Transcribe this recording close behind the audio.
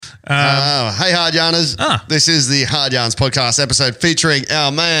Hey, Hard Yarners. This is the Hard Yarns podcast episode featuring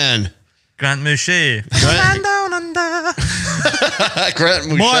our man, Grant Mushet. Grant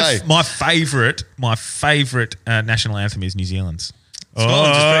Mushet. My favourite national anthem is New Zealand's.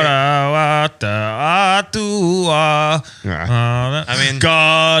 Scotland's is pretty. I mean,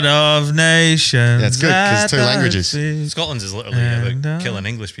 God of nations. Yeah, it's good because it's two languages. Scotland's is literally about killing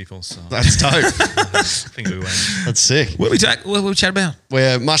English people. So That's dope. I think we win. That's sick. What we chat about?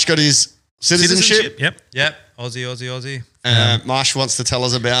 Where Mush got his citizenship. Yep. Aussie. Mush wants to tell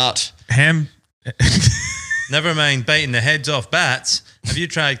us about Ham. Never mind biting the heads off bats. Have you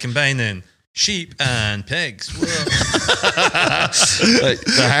tried combining sheep and pigs?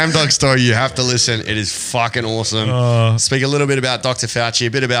 the ham dog story. You have to listen. It is fucking awesome. Speak a little bit about Dr. Fauci,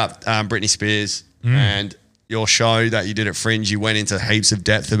 a bit about Britney Spears and your show that you did at Fringe. You went into heaps of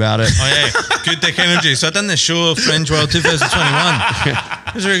depth about it. Oh yeah, good dick energy. So I done this show Fringe World 2021.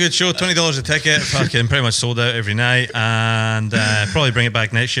 It was a really good show. $20 a ticket. Fucking pretty much sold out every night, and probably bring it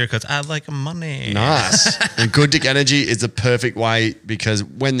back next year because I like money. Nice. And good dick energy is the perfect way because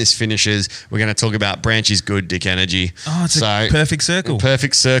when this finishes, we're going to talk about Branch's good dick energy. Oh, it's a perfect circle.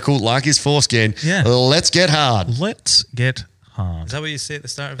 Perfect circle, like his foreskin. Yeah. Let's get hard. Let's get hard. Is that what you say at the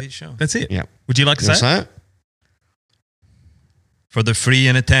start of each show? That's it. Yeah. Would you like to say it? For the free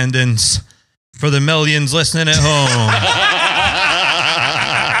in attendance, for the millions listening at home.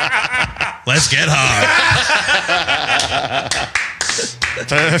 Let's get hard.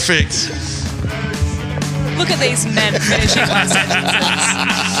 Perfect. Look at these men finishing my sentences.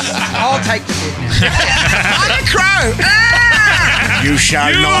 I'll take the bit now. I'm a crow. You shall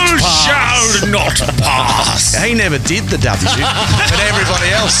not pass. He never did the W, but everybody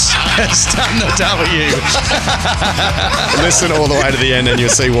else has done the W. Listen all the way to the end and you'll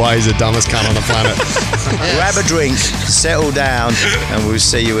see why he's the dumbest cunt on the planet. Grab a drink, settle down, and we'll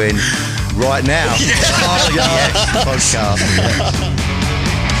see you in right now. Podcast.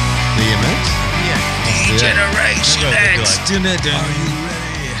 DMX? Generation X.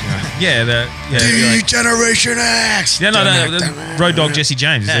 Generation X. Yeah, no, Road Dog Jesse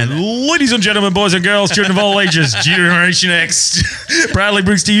James. Ladies and gentlemen, boys and girls, children of all ages, Generation X proudly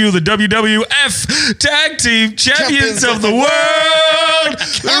brings to you the WWF Tag Team Champions of the World.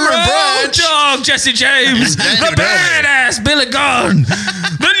 Road Dog Jesse James, the badass Billy Gunn,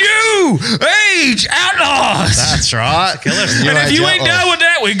 the New Age Outlaws. That's right. And if you ain't down with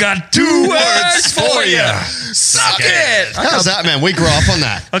that, we got two words for you. Suck it. How's that, man? We grew up on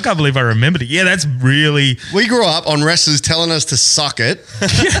that. I can't believe I remembered it. Yeah, that's really... We grew up on wrestlers telling us to suck it,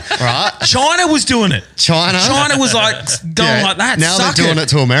 right? China was doing it. China was like going like that. Now Suck they're doing it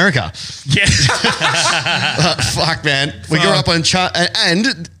to America. Yeah. Fuck, man. We grew up on China.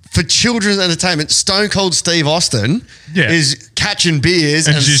 And for children's entertainment, Stone Cold Steve Austin is catching beers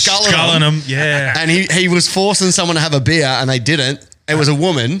and just sculling them. Yeah. And he was forcing someone to have a beer and they didn't. It was a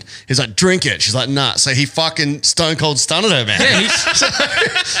woman. He's like, drink it. She's like, nah. So he fucking stone cold stunted her, man.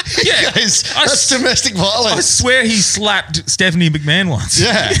 Yeah, that's domestic violence. I swear he slapped Stephanie McMahon once.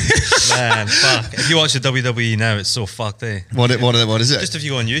 Yeah. Man, fuck. If you watch the WWE now, it's so fucked, eh? What is it? Just if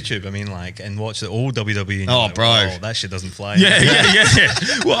you go on YouTube, I mean, like, and watch the old WWE. Oh, like, bro. Oh, that shit doesn't fly. Yeah.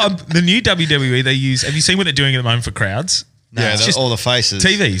 Well, the new WWE, they use... Have you seen what they're doing at the moment for crowds? No, it's just all the faces.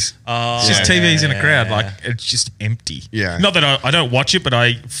 TVs. It's just TVs in a crowd. Like, it's just empty. Yeah. Not that I don't watch it, but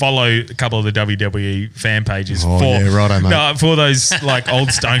I follow a couple of the WWE fan pages for those like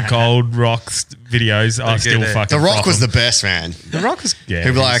old Stone Cold Rock videos. I still fucking The Rock was the best, man. The Rock was... Yeah.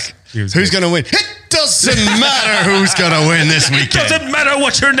 He'd be like, who's going to win? It doesn't matter who's going to win this weekend. Doesn't matter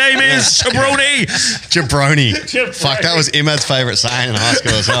what your name is, Jabroni. Jabroni. Fuck, that was Imad's favourite saying in high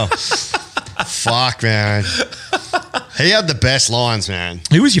school as well. Fuck, man. He had the best lines, man.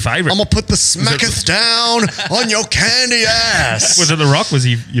 Who was your favourite? I'm going to put the smacketh down on your candy ass. Was it The Rock? Was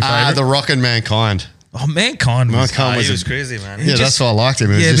he your favourite? The Rock and Mankind. Oh, Mankind was He was crazy, man. Yeah, that's why I liked him.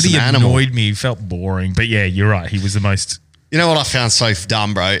 He was just but he an animal. annoyed me. He felt boring. But yeah, you're right. He was the most... You know what I found so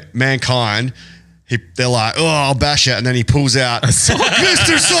dumb, bro? Mankind... They're like, oh, I'll bash it. And then he pulls out, Mr.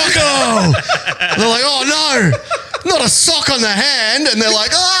 Socko. They're like, oh, no, not a sock on the hand. And they're like,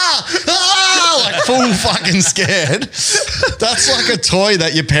 like full fucking scared. That's like a toy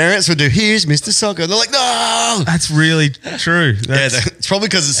that your parents would do. Here's Mr. Socko. They're like, no. That's really true. It's probably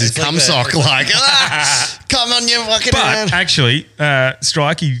because it's his cum sock. Like, come on, you fucking hand. But actually,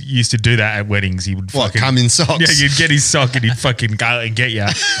 Strikey used to do that at weddings. He would fucking... come in socks? Yeah, you'd get his sock and he'd fucking go and get you.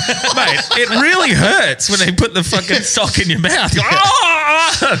 Mate, it really hurts when they put the fucking sock in your mouth.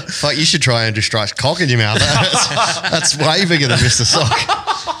 Fuck, you should try Andrew Strike's cock in your mouth. That's way bigger than Mr.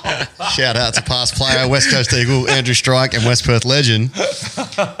 Sock. Shout out to past player, West Coast Eagle, Andrew Strike, and West Perth legend.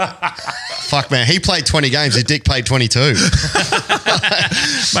 Fuck, man. He played 20 games. His dick played 22. Mate,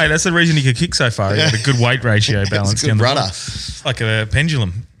 that's the reason he could kick so far. He had a good weight ratio balance. It's a good rudder. It's like a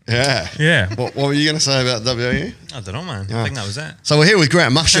pendulum. Yeah. Yeah. What were you going to say about WU? I don't know, man. I think that was it. So we're here with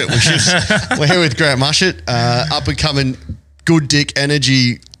Grant Mushet. We're here with Grant Mushet, up and coming good dick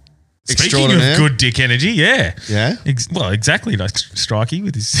energy Speaking of good dick energy, yeah. Yeah? Well, exactly like Strikey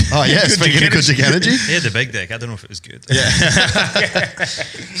with his... Oh, yeah, speaking of good dick energy. He had the big dick. I don't know if it was good. Yeah.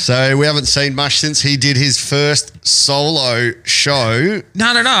 So we haven't seen much since he did his first solo show.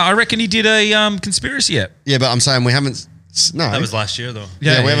 No. I reckon he did a conspiracy app. Yeah, but I'm saying we haven't... No. That was last year, though.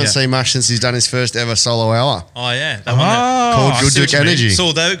 Yeah, we haven't seen much since he's done his first ever solo hour. Oh, yeah. That one that Called Good Dick Energy.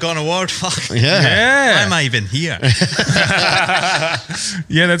 sold out, got an award. Fuck. Yeah. Why am I even here?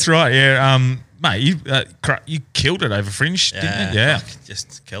 Yeah, that's right. Yeah, mate, you killed it over Fringe, didn't you? Yeah. Fuck,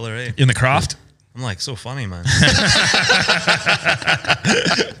 just killer, eh? In the craft. I'm like, so funny, man.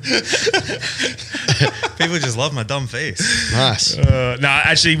 People just love my dumb face. Nice. No,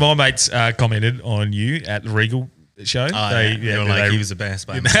 actually, my mates commented on you at the Regal show. Oh, they were like, he was the best.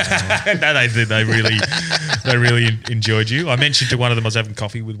 By no, they did. They really enjoyed you. I mentioned to one of them, I was having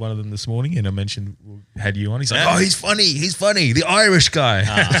coffee with one of them this morning, and I mentioned had you on. He's like, "Oh, he's funny, the Irish guy."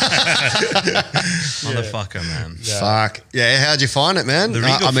 Motherfucker, man. Yeah. Fuck. Yeah, how'd you find it, man? The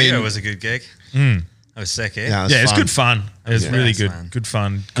Regal Theatre was a good gig. That was sick, eh? Yeah, it's good fun. It was really good. Man. Good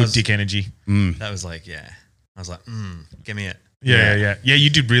fun. Good dick energy. That was like, I was like, give me it. Yeah. You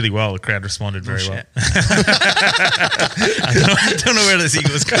did really well. The crowd responded very well. I don't know where this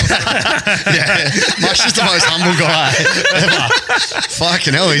ego is coming from. Yeah, Mush is the most humble guy ever.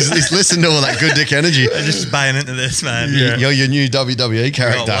 Fucking hell, he's listened to all that good dick energy. I'm just buying into this, man. Yeah. You're your new WWE I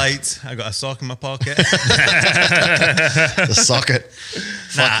character. got lights. I got a sock in my pocket. The socket.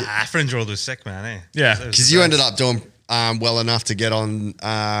 Nah, Fringe World was sick, man. Eh? Yeah, because you ended up doing well enough to get on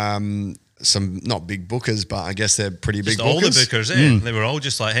some not big bookers, but I guess they're pretty big just all the bookers. bookers, eh? They were all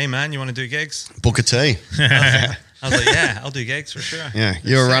just like, "Hey, man, you want to do gigs?" Booker T. I was like, "Yeah, I'll do gigs for sure." Yeah,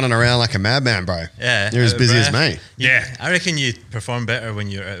 you were running around like a madman, bro. Yeah, you're as out of busy as breath. me. Yeah. I reckon you perform better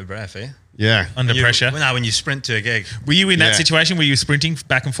when you're out of breath, eh? Yeah, Under pressure. When you sprint to a gig Were you in that Yeah. situation where you were sprinting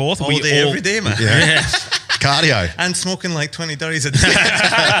back and forth? all day, every day, man. yeah. Cardio. And smoking like 20 dirties a day.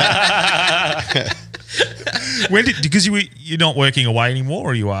 Because you're not working away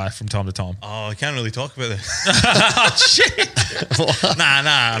anymore, or you are from time to time? Oh, I can't really talk about this. Oh shit! Nah,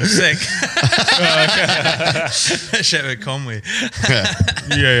 I'm sick. Shit with Conway.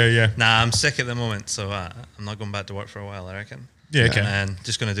 Yeah. Nah, I'm sick at the moment, so I'm not going back to work for a while, I reckon. Yeah, okay. And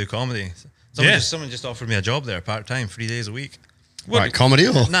just going to do comedy. Someone just offered me a job there, part-time, 3 days a week. Right, comedy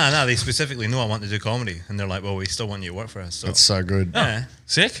or? Nah, they specifically know I want to do comedy. And they're like, well, we still want you to work for us. So. That's so good. Yeah.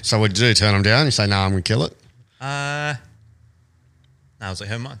 Sick. So what'd you do? Turn them down? You say, "Nah, I'm gonna kill it." I was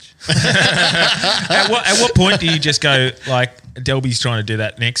like, how much? At what point do you just go, like, Delby's trying to do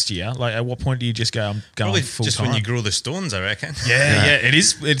that next year? Like, at what point do you just go, I'm going Probably full just time? when you grow the stones, I reckon. Yeah, it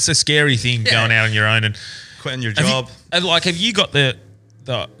is. It's a scary thing going out on your own and Quitting your job. have you got the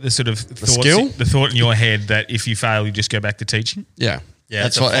sort of skill? the thought in your head that if you fail, you just go back to teaching? Yeah, Yeah,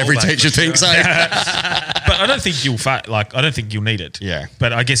 that's it's a what every fallback teacher for thinks. sure. Eh? But I don't think you'll I don't think you'll need it. Yeah.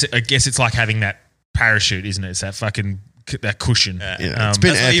 But I guess it's like having that parachute, isn't it? It's that fucking that cushion. Yeah. It's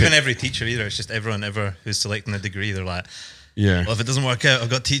been That's not epic. even every teacher either. It's just everyone ever who's selecting a degree. They're like, Yeah. well, if it doesn't work out, I've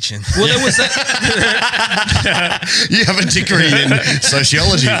got teaching. Well, there was that. You have a degree in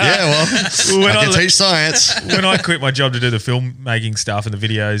sociology. Yeah, well, When I can I- teach science. When I quit my job to do the filmmaking stuff and the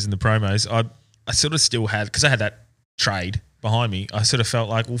videos and the promos, I sort of still had, because I had that trade behind me, I sort of felt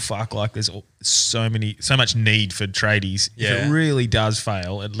like, well, fuck, like there's so much need for tradies. If Yeah. it really does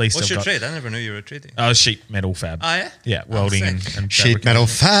fail, at least What's I've your got trade? I never knew you were a tradie. sheet metal fab. Oh, yeah? Yeah, welding sick. and Sheet fabricating. metal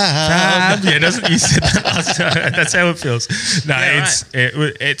fab. Yeah, doesn't you said that last time. That's how it feels. No, Yeah,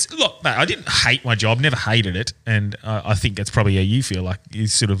 it's look, mate, I didn't hate my job, never hated it, and I think that's probably how you feel. Like you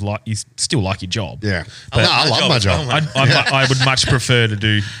sort of like you still like your job. Yeah. But I love my as well, job. man. I would much prefer to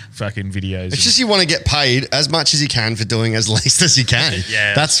do fucking videos. It's just you want to get paid as much as you can for doing as least as you can.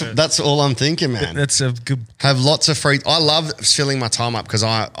 Yeah, that's that's true. that's all I'm thinking, man. that's a good. Have lots of free. I love filling my time up because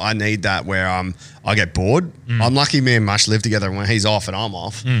I need that where I get bored. I'm lucky me and Mush live together, and when he's off and I'm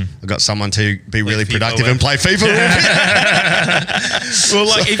off, I've got someone to be really FIFA productive with. and play FIFA with. Well,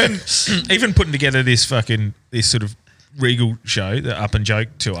 like even putting together this sort of Regal show, the Up and Joke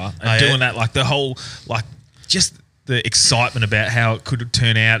tour, and doing that, like the whole, like just the excitement about how it could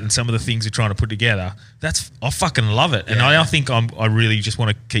turn out and some of the things we're trying to put together. I fucking love it. And I think I really just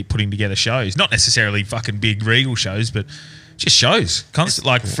want to keep putting together shows, not necessarily fucking big Regal shows, but just shows. Constant,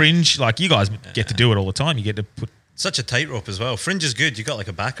 like Fringe, like you guys get to do it all the time. You get to put. Such a tightrope as well. Fringe is good. You got like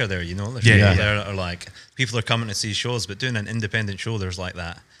a backer there, you know. There's Yeah, people yeah. there that are like people are coming to see shows, but doing an independent show, there's like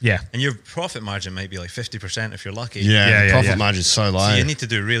that. Yeah. And your profit margin might be like 50% if you're lucky. Yeah, Yeah, profit yeah. margin's so low. So you need to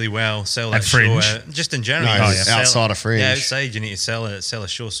do really well, sell At that show Fringe? out. Just in general. No, you need to outside sell it. of Fringe. Yeah, outside you need to sell a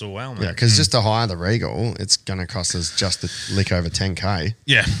show so well, man. Yeah, because just to hire the Regal, it's going to cost us just a lick over 10K.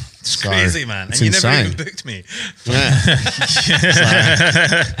 Yeah. It's So, crazy, man. it's And you never insane. even booked me.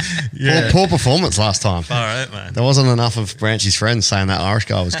 Yeah. Poor performance last time. All right, man. There wasn't enough of Branchy's friends saying that Irish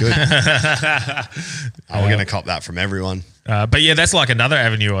guy was good. We're going to cop that from everyone. But yeah, that's like another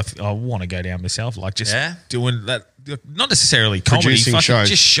avenue I want to go down myself. Like just doing that, not necessarily comedy, Producing fucking shows.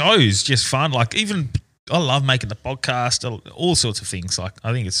 just shows, just fun. Like even I love making the podcast, all sorts of things. Like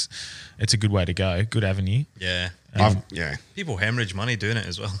I think it's a good way to go, good avenue. Yeah. Yeah. People hemorrhage money doing it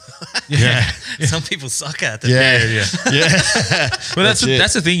as well. Yeah, Some people suck at it. Yeah. Yeah. But that's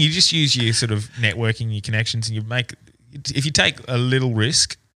it. the thing. You just use your sort of networking, your connections, and you make. If you take a little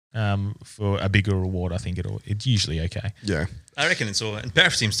risk for a bigger reward, I think it's usually okay. Yeah. I reckon it's all. And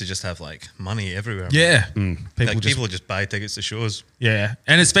Perth seems to just have like money everywhere. Yeah, People just buy tickets to shows. Yeah,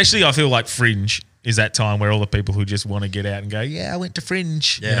 and especially I feel like Fringe is that time where all the people who just want to get out and go, yeah, I went to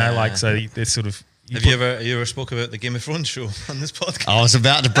Fringe. You know, like so they're sort of. Have you ever spoke about the Game of Thrones show on this podcast? I was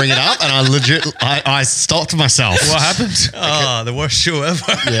about to bring it up and I stopped myself. What happened? Oh, the worst show ever.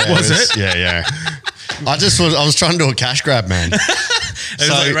 Yeah, Was it? Yeah. I was trying to do a cash grab, man. It was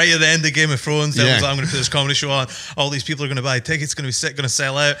like right at the end of Game of Thrones. That Yeah. was, I'm going to put this comedy show on. All these people are going to buy tickets. Going to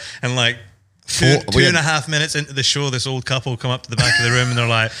sell out. And like two and a half minutes into the show, this old couple come up to the back of the room and they're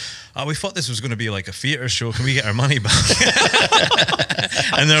like, "Oh, we thought this was going to be like a theatre show. Can we get our money back?"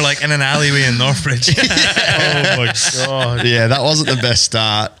 And they're like in an alleyway in Northbridge. Oh my god! Yeah, that wasn't the best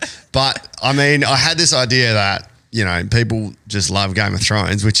start. But I mean, I had this idea that, you know, people just love Game of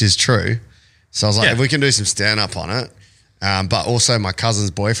Thrones, which is true. So I was like, Yeah. if we can do some stand up on it. But also my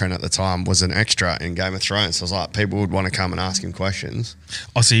cousin's boyfriend at the time was an extra in Game of Thrones. So I was like, people would want to come and ask him questions.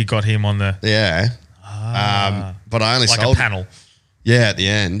 Oh, so you got him on the Yeah. But I only like sold a panel. Yeah, at the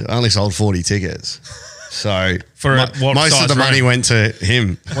end, I only sold 40 tickets. So For what most size of the money room? went to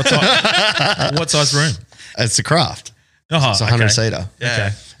him. What size room? It's a craft. Oh, It's a 100-seater.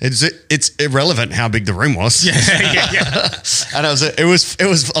 Yeah. It's irrelevant how big the room was. yeah. And it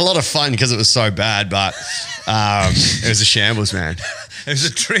was a lot of fun because it was so bad, but it was a shambles, man. It was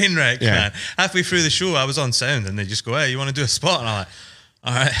a train wreck, Yeah. man. Halfway through the show, I was on sound and they just go, "Hey, you want to do a spot?" And I'm like,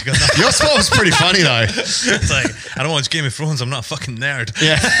 "All right, I got nothing." Your spot was pretty funny though. It's like, I don't watch Game of Thrones. I'm not a fucking nerd.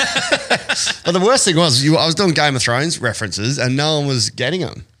 Yeah. But the worst thing was, I was doing Game of Thrones references and no one was getting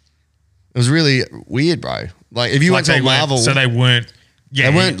them. It was really weird, bro. Like if you went to a Marvel, so they weren't. Yeah,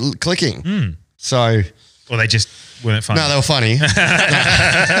 they weren't clicking. So or they just weren't funny. no, they were funny.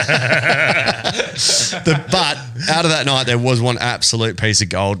 But out of that night, there was one absolute piece of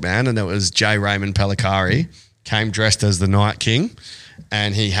gold, man, and it was J. Raymond Pellicari came dressed as the Night King,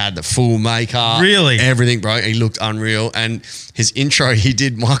 and he had the full makeup, Really? everything, bro. He looked unreal, and his intro, he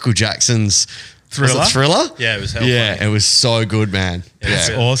did Michael Jackson's Thriller? Was it Thriller? Yeah, it was hell Yeah, funny. it was so good, man. That's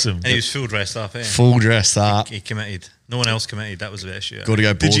Yeah, awesome. And he was full dressed up, eh? full dressed up. He committed. No one else committed. That was the best shit. Got to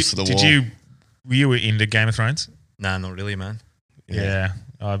go balls to the wall. Were you into Game of Thrones? Nah, not really, man. Yeah.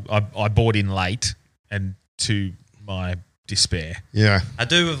 I bought in late, and to my despair. Yeah, I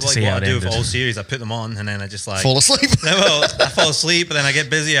do with like see what how I it do with ended. all series. I put them on and then I just like fall asleep. Well, I fall asleep, but then I get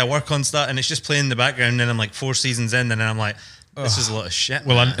busy. I work on stuff, and it's just playing in the background. And then I'm like 4 seasons in, and then I'm like, this is a lot of shit.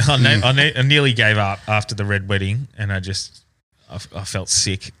 Well, man. I nearly gave up after the Red Wedding, and I felt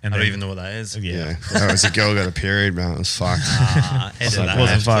sick. And I don't then- even know what that is. Yeah. That was a girl got a period, man. It was fucked. Edit that Wasn't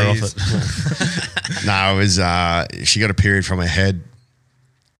out, far off please. it. No, it was she got a period from her head.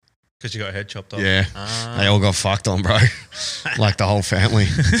 Because you got a head chopped off. Yeah. They all got fucked on, bro. Like the whole family.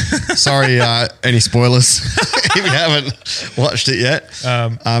 Sorry, any spoilers if you haven't watched it yet.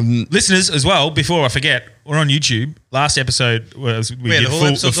 Listeners, as well, before I forget, we're on YouTube. Last episode was we Wait, did the whole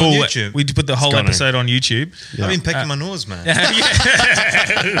episode's on YouTube? We put the whole gone episode on YouTube. I've been picking my nose, man.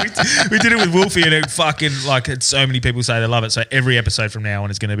 We did it with Wolfie, and it fucking it's so many people say they love it. So every episode from now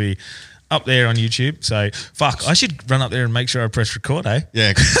on is going to be up there on YouTube. So fuck, I should run up there and make sure I press record, eh?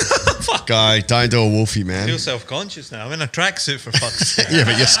 Yeah. Guy, don't do a wolfie, I man. feel self-conscious now. I'm in a tracksuit for fuck's sake. Yeah,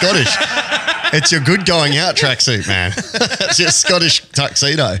 but you're Scottish. It's your good going out tracksuit, man. It's your Scottish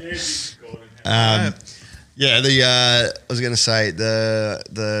tuxedo. Yeah, I was going to say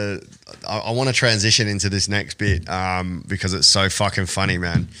I want to transition into this next bit because it's so fucking funny,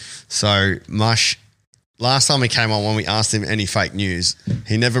 man. So Mush, last time he came on, when we asked him any fake news,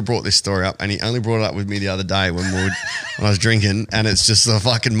 he never brought this story up, and he only brought it up with me the other day when I was drinking, and it's just the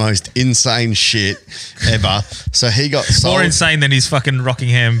fucking most insane shit ever. So he got sold. More insane than his fucking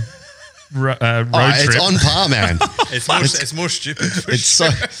Rockingham road It's trip. on par, man. It's more stupid. For It's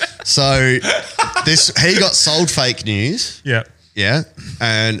sure. so he got sold fake news. Yeah. Yeah,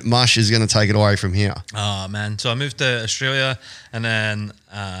 and Mush is going to take it away from here. Oh man! So I moved to Australia, and then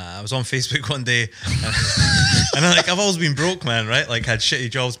I was on Facebook one day, and I've always been broke, man. Right? Like had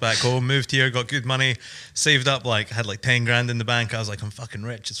shitty jobs back home, moved here, got good money, saved up, like had like 10 grand in the bank. I was like, I'm fucking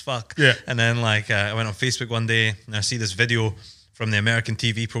rich as fuck. Yeah. And then I went on Facebook one day, and I see this video from the American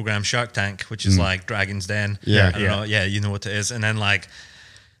TV program Shark Tank, which is like Dragon's Den. Yeah. I don't know. Yeah, you know what it is. And then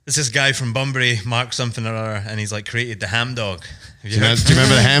there's this guy from Bunbury, Mark something or other, and he's created the ham dog. Do you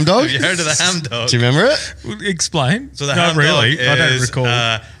remember the ham dog? Have you heard of the ham dog? Do you remember it? Explain. So the Not ham really. dog I don't is, recall.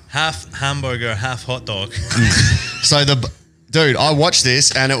 half hamburger, half hot dog. So dude, I watched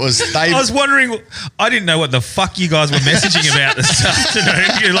this and it was I was wondering, I didn't know what the fuck you guys were messaging about this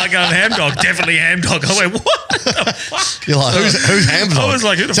afternoon. You're like, oh, ham dog, definitely ham dog. I went, what the fuck? You're like, who's ham dog? I was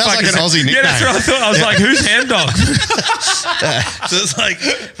like, who the Sounds fuck like is an Aussie nickname. Yeah, that's what I thought. I was like, who's ham dog? So it's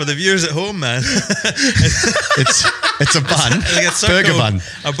for the viewers at home, man. It's a bun, Like a circle, burger bun.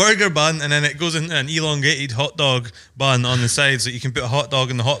 a burger bun, and then it goes into an elongated hot dog bun on the side, so you can put a hot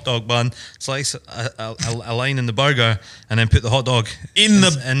dog in the hot dog bun, slice a line in the burger, and then put the hot dog in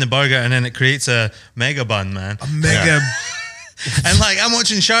the burger, and then it creates a mega bun, man. A mega. And I'm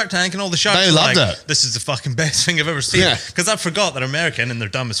watching Shark Tank, and all the sharks They are loved like, it. this is the fucking best thing I've ever seen. Yeah. Because I forgot they're American and they're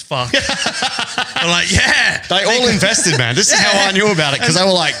dumb as fuck. I'm like, yeah. They all invested, man. This is how I knew about it, because they were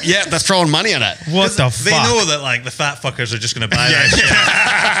like, yeah, they're throwing money at it. What the fuck? They know that the fat fuckers are just going to buy that shit.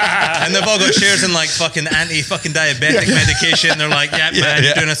 And they've all got shares in fucking anti-fucking diabetic medication. They're like, yeah, man,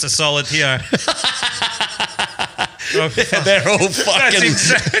 you're doing us a solid here. They're all fucking.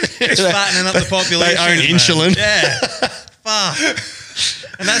 It's fattening up the population. They own man. insulin. Yeah. Fuck.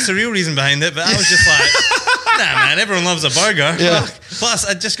 And that's the real reason behind it. But I was just like, nah, man, everyone loves a burger. Yeah. Plus,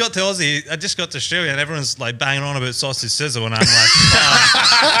 I just got to Australia, and everyone's banging on about sausage sizzle, and I'm like,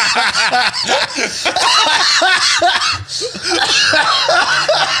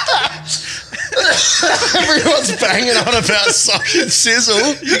 Everyone's banging on about sausage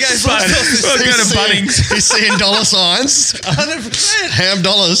sizzle. you guys love sausage Go to sizzle. Bunnings. He's seeing dollar signs. 100%. Ham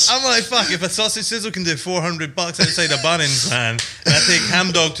dollars. I'm like, fuck, if a sausage sizzle can do $400 outside of Bunnings, man, and I take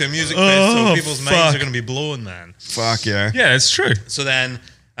ham dog to a music festival, people's minds are going to be blown, man. Fuck yeah. Yeah, it's true. So then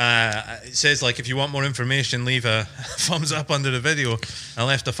it says, if you want more information, leave a thumbs up under the video. I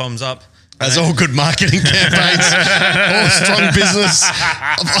left a thumbs up. As all good marketing campaigns, all strong business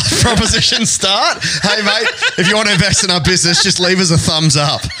propositions start. Hey, mate, if you want to invest in our business, just leave us a thumbs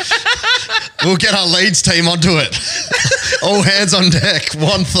up. We'll get our leads team onto it. All hands on deck.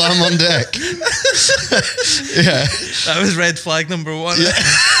 One thumb on deck. Yeah. That was red flag number one.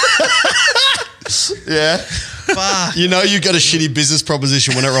 Yeah. Fuck. You know you've got a shitty business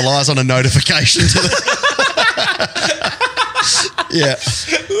proposition when it relies on a notification to the... Yeah.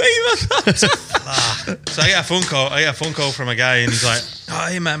 So I get a phone call. I get a phone call from a guy, and he's like, "Oh,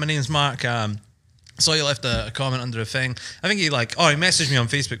 hey man, my name's Mark. Saw you left a comment under a thing. I think he messaged me on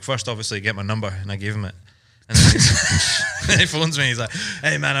Facebook first, obviously, to get my number, and I gave him it. And then he phones me. He's like,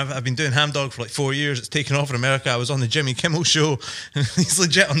 "Hey man, I've been doing ham dog for 4 years. It's taken off in America. I was on the Jimmy Kimmel show." And he's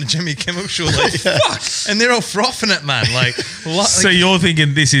legit on the Jimmy Kimmel show, fuck. And they're all frothing it, man. So you're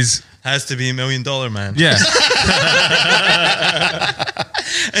thinking this is... has to be $1 million, man. Yeah.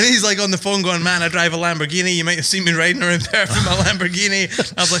 And he's on the phone going, "Man, I drive a Lamborghini. You might have seen me riding around Perth in my Lamborghini."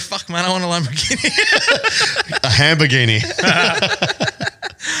 I was like, "Fuck, man, I want a Lamborghini." A Hamburghini.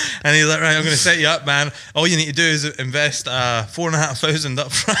 And he's like, "Right, I'm going to set you up, man. All you need to do is invest $4,500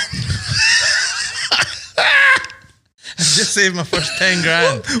 up front." I just saved my first 10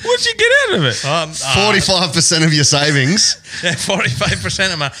 grand. What'd you get out of it? 45% of your savings. Yeah,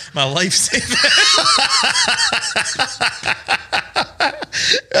 45% of my life savings.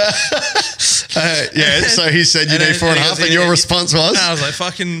 Yeah, so he said you And need then- 4.5, and your response was? And I was like,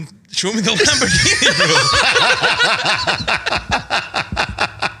 "Fucking show me the Lamborghini, bro."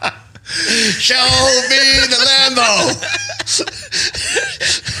 Show me the Lambo.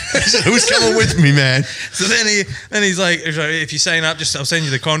 He said, "Who's coming with me, man?" So then he's like, "If you sign up, I'll send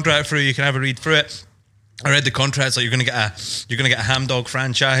you the contract through. You can have a read through it." I read the contract. It's like you're gonna get a ham dog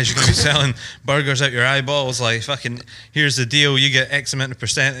franchise. You're gonna be selling burgers out your eyeballs. Like, fucking, here's the deal. You get X amount of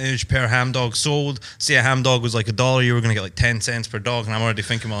percentage per ham dog sold. Say a ham dog was $1, you were gonna get 10 cents per dog. And I'm already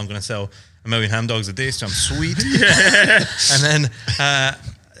thinking, well, I'm gonna sell 1 million ham dogs a day, so I'm sweet. Yeah. And then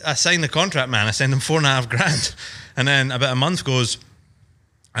I signed the contract, man. I send him $4,500, and then about a month goes,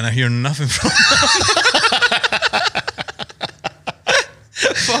 and I hear nothing from him.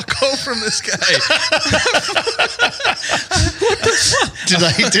 Fuck off from this guy.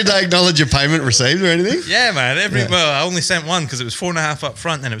 Did they acknowledge your payment received or anything? Yeah, man. Well, I only sent one because it was $4,500 up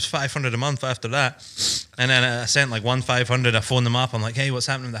front, and it was $500 a month after that. And then I sent like $1,500. I phoned them up. I'm like, hey, what's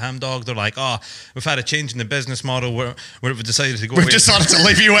happening with the ham dog? They're like, oh, we've had a change in the business model where we've decided to go. We've decided to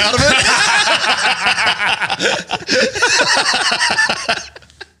leave you out of it.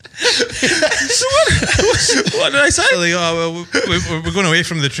 What did I say? So they go, oh, well, we're going away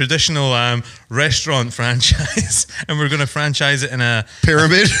from the traditional restaurant franchise, and we're going to franchise it in a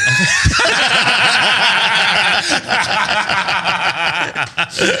Pyramid.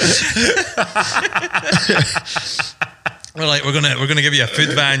 we're gonna give you a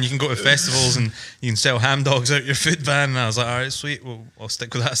food van. You can go to festivals and you can sell ham dogs out your food van. And I was like, all right, sweet. Well, I'll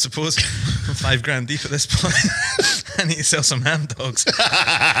stick with that, I suppose. I'm $5,000 deep at this point. I need to sell some ham dogs.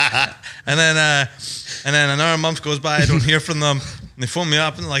 And then another month goes by. I don't hear from them. And they phone me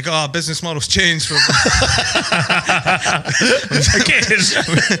up and they're like, oh, business model's changed. We've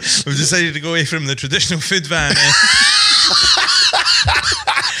decided to go away from the traditional food van.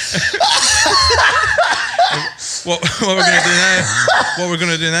 What we're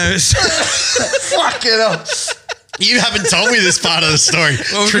gonna do now is Fuck it up. You haven't told me this part of the story.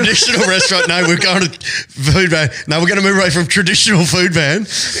 Traditional restaurant. No, we're going to food van. No, we're going to move away from traditional food van.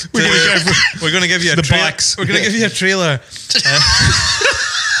 We're going to give you the bikes. We're going to give you a trailer.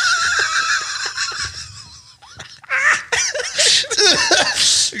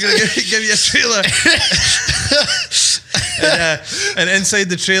 We're going to give you a trailer. And inside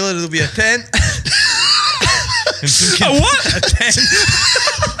the trailer there'll be a tent. What? A tent.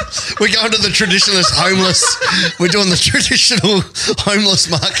 We're going to the traditionalist homeless. We're doing the traditional homeless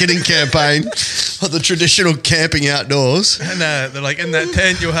marketing campaign of the traditional camping outdoors. And they're like, in that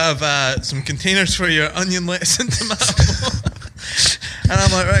tent you'll have some containers for your onion, lettuce and tomato. And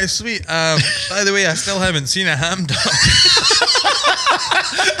I'm like, right, sweet. By the way, I still haven't seen a ham dog.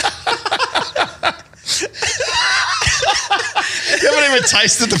 You haven't even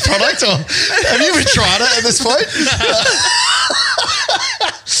tasted the product, or have you even tried it at this point?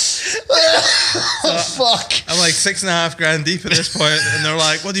 Oh, fuck. I'm like $6,500 deep at this point, and they're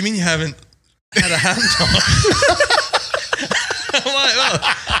like, what do you mean you haven't had a ham dog? I'm like, well,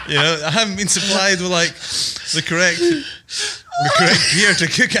 I haven't been supplied with like the correct gear to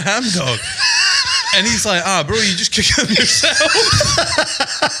cook a ham dog. And he's like, bro, you just cook them yourself.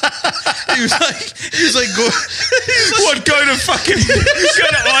 He was like, go. What, go to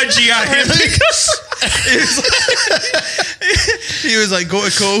IGA? He was like, go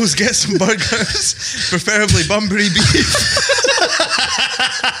to Coles, get some burgers, preferably Bunbury beef.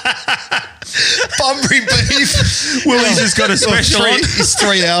 Bunbury beef. Willie's just got a special on. He's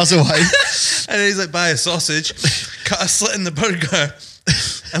 3 hours away. And then he's like, buy a sausage, cut a slit in the burger,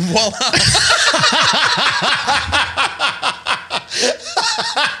 and voila.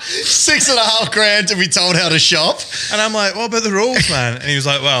 $6,500 to be told how to shop. And I'm like, what about the rolls, man? And he was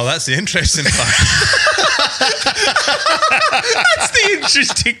like, well, that's the interesting part. That's the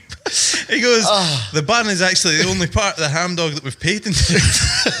interesting. He goes, the bun is actually the only part of the ham dog that we've patented.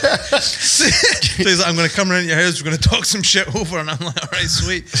 So he's like, I'm going to come around your house, we're going to talk some shit over. And I'm like, all right,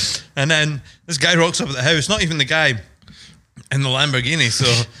 sweet. And then this guy rocks up at the house, not even the guy in the Lamborghini, so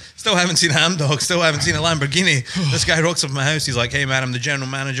still haven't seen a ham dog, still haven't seen a Lamborghini. This guy rocks up at my house, he's like, hey man, I'm the general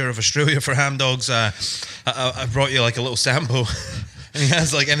manager of Australia for ham dogs. I brought you like a little sample. And he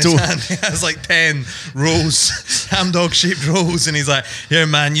has like in his hand, he has like 10 rolls, ham dog shaped rolls, and he's like, here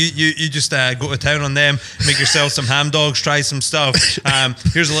man, you just go to town on them, make yourself some ham dogs, try some stuff.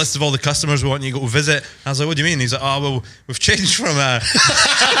 Here's a list of all the customers we want you to go visit. I was like, what do you mean? He's like, oh well, we've changed from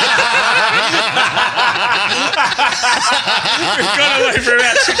We've gone away from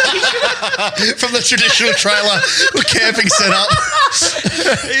that. From the traditional trailer with camping set up.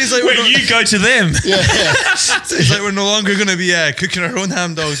 He's like, you go to them. Yeah. So he's like, we're no longer going to be cooking our own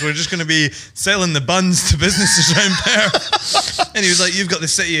ham dogs. We're just going to be selling the buns to businesses around Perth. And he was like, you've got the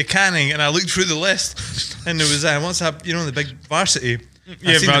city of Canning. And I looked through the list, and there was what's up? The big Varsity.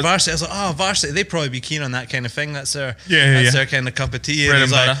 I seen the Varsity. I was like, oh, Varsity, they'd probably be keen on that kind of thing. That's their their kind of cup of tea. Bread and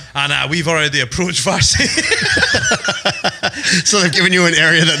he's and like, nah, we've already approached Varsity. So they've given you an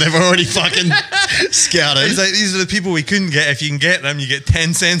area that they've already fucking scouted. He's like, these are the people we couldn't get. If you can get them, you get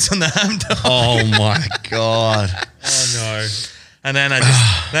 10 cents on the ham dog. Oh my God. Oh no. And then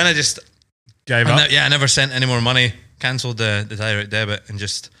I just gave up. I never sent any more money. Cancelled the direct debit and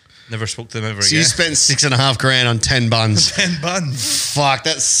just Never spoke to them ever So again. you spent $6.5 grand on 10 buns. 10 buns. Fuck,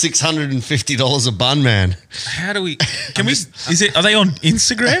 that's $650 a bun, man. How do we? Can we? Is it? Are they on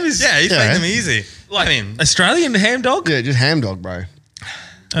Instagram? Yeah, you Yeah. find them easy. Like I mean, Australian ham dog. Yeah, just ham dog, bro.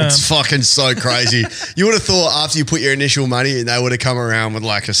 It's fucking so crazy. You would have thought after you put your initial money in, they would have come around with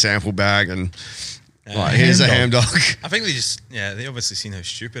like a sample bag and like, here's a ham dog. I think they obviously seen how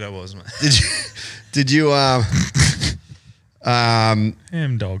stupid I was, man. Did you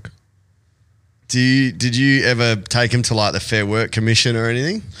Ham dog. did you ever take him to like the Fair Work Commission or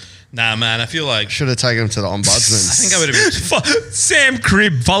anything? Nah, man, I feel like Should have taken him to the ombudsman. I think I would have been. Sam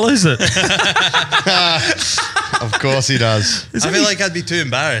Cribb follows it. Of course he does. I feel like I'd be too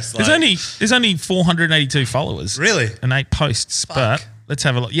embarrassed. Like, There's only 482 followers. Really? And 8 posts. But let's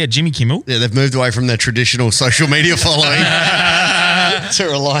have a look. Yeah, Jimmy Kimmel. Yeah, they've moved away from their traditional social media following to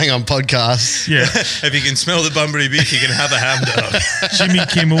relying on podcasts. Yeah. If you can smell the Bunbury beef, you can have a ham dog. Jimmy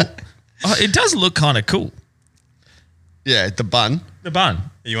Kimmel. Oh, it does look kind of cool. Yeah, the bun. The bun.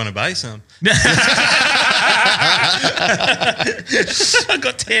 You want to buy some? I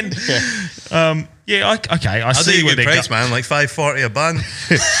got 10. Okay. I I'll do see you a what good they're price, man. Like $5.40 a bun.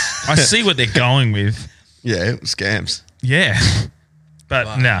 I see what they're going with. Yeah, scams. Yeah.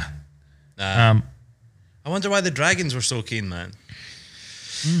 But nah. I wonder why the Dragons were so keen, man.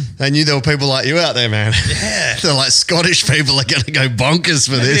 They knew there were people like you out there, man. Yeah. They're like, Scottish people are going to go bonkers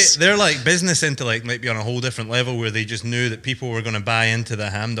for this. They're like business intellect might be on a whole different level where they just knew that people were going to buy into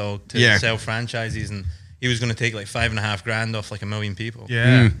the ham dog to sell franchises, and he was going to take like $5.5 grand off like 1 million people.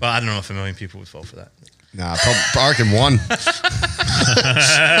 Yeah. But I don't know if 1 million people would fall for that. Nah, I reckon one.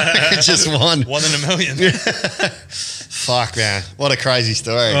 Just one. 1 in a million. Fuck, man. What a crazy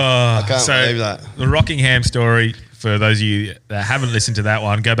story. I can't believe that. The Rockingham story, for those of you that haven't listened to that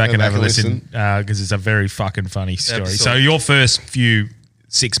one, go back and have a listen because it's a very fucking funny story. Episode. So your first few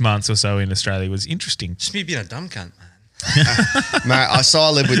 6 months or so in Australia was interesting. Just me being a dumb cunt, man. Mate, I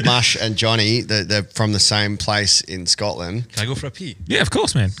live with Mush and Johnny. They're from the same place in Scotland. Can I go for a pee? Yeah, of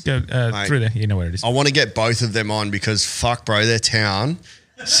course, man. Go through there. You know where it is. I want to get both of them on because, fuck, bro, their town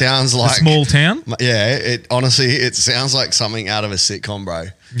sounds like... Small town? Yeah, it sounds like something out of a sitcom, bro.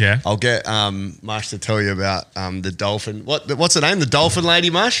 Yeah. I'll get Mush to tell you about the dolphin. What's her name? The dolphin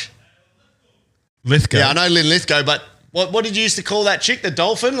lady, Mush? Lithgow. Yeah, I know Lynn Lithgow, but what did you used to call that chick? The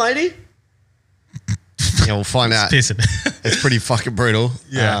dolphin lady? Yeah, we'll find out. Pissing. It's pretty fucking brutal.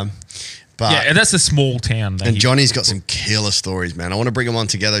 Yeah. But Yeah, that's a small town. and Johnny's got some killer stories, man. I want to bring them on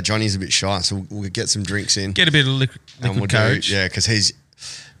together. Johnny's a bit shy, so we'll get some drinks in. Get a bit of liquid courage. Yeah, because he's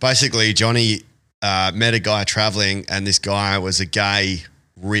basically Johnny met a guy traveling, and this guy was a gay,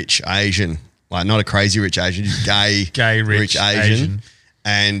 rich Asian, like not a crazy rich Asian, just gay, rich Asian.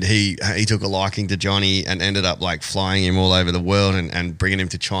 And he took a liking to Johnny and ended up like flying him all over the world and bringing him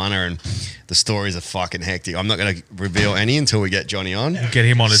to China. And the stories are fucking hectic. I'm not going to reveal any until we get Johnny on. Get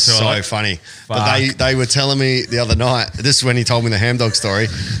him on it. So funny. But they were telling me the other night, this is when he told me the ham dog story.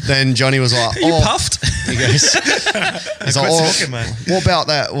 Then Johnny was like, You puffed? He goes, he's like, smoking, man. what about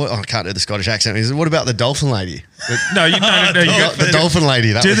that? I can't do the Scottish accent. He said, what about the dolphin lady? No, you got The dolphin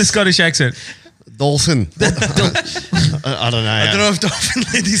lady. That do was the Scottish accent. dolphin. I don't know. I don't know if dolphin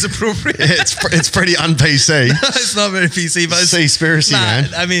lady's appropriate. It's pretty un-PC. It's not very PC, but it's Seaspiracy, man.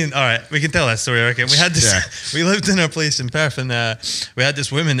 I mean, all right, we can tell that story. I reckon we had this. Yeah. We lived in our place in Perth, and we had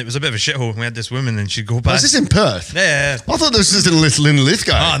this woman. It was a bit of a shithole. We had this woman, and she'd go Was past. this in Perth? Yeah. I thought this was in Lynn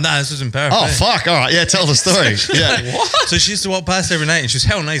Lithgow. Oh, nah, this was in Perth. Oh, eh? fuck. All right. Yeah, tell the story. Yeah. So she used to walk past every night, and she was a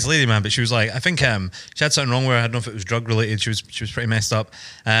hell nice lady, man. But she was like, I think she had something wrong with her. I don't know if it was drug related. She was pretty messed up.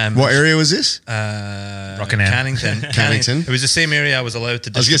 What area was this? Rockingham. Cannington. It was the same area I was allowed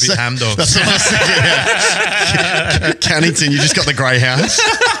to I was gonna distribute say- ham dogs. That's what I was thinking, yeah. Cannington, you just got the greyhounds.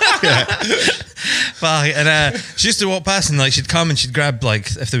 Fuck, and she used to walk past and like she'd come and she'd grab like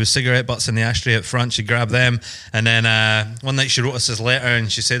if there was cigarette butts in the ashtray up front, she'd grab them. And then one night she wrote us this letter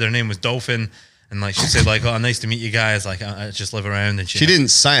and she said her name was Dolphin. And like she said like, oh, nice to meet you guys. Like I just live around. And She didn't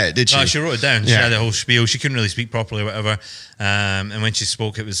say it, did she? No, she wrote it down. She Yeah. had a whole spiel. She couldn't really speak properly or whatever. And when she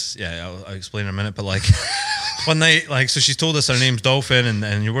spoke, it was, I'll explain in a minute. But like one night, like, so she told us her name's Dolphin and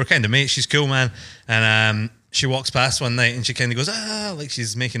we're kind of mates. She's cool, man. And she walks past one night and she kind of goes, like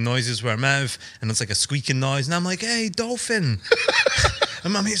she's making noises with her mouth. And it's like a squeaking noise. And I'm like, hey, Dolphin.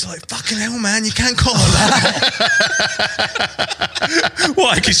 And my mate's like, fucking hell, man, you can't call her that.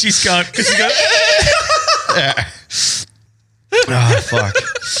 Why? Because she's got. Oh, fuck.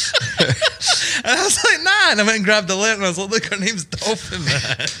 And I was like, nah. And I went and grabbed the letter and I was like, look, her name's Dolphin,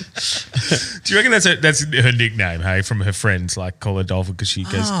 man. Do you reckon that's her nickname? Hey, from her friends, like call her Dolphin because she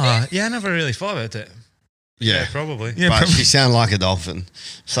goes. Oh, yeah, I never really thought about it. Yeah. probably. Yeah, but probably. she sounded like a dolphin.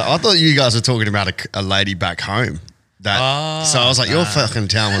 So I thought you guys were talking about a lady back home. So I was like, your fucking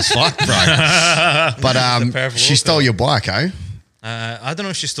town was fucked, bro. But she stole your bike, eh? I don't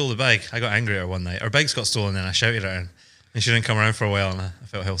know if she stole the bike. I got angry at her one night. Her bike's got stolen and I shouted at her and she didn't come around for a while and I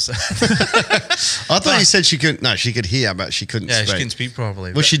felt hell sad. I thought you said she couldn't. No, she could hear, but she couldn't speak. She couldn't speak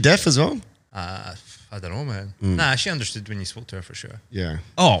properly. Was she deaf as well? I don't know, man. Nah, she understood when you spoke to her for sure. Yeah.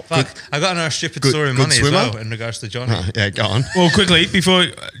 Oh, Fuck, I got another stupid story of money swimmer? as well in regards to Johnny. Yeah, go on. well, quickly before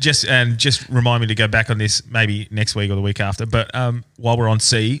just remind me to go back on this maybe next week or the week after. But while we're on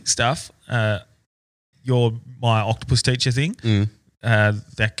sea stuff, you're my octopus teacher thing.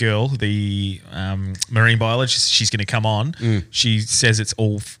 That girl, the marine biologist, she's going to come on. She says it's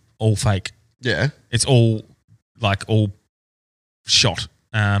all fake. Yeah. It's all shot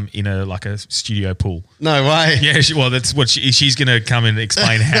in a studio pool. No way. Yeah, that's what she's going to come and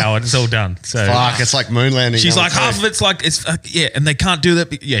explain how it's all done. So Fuck, it's like moon landing. she's like half of it's like it's and they can't do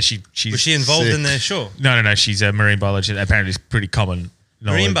that. She's Was she involved sick. in the show? No. She's a marine biologist. Apparently, it's pretty common.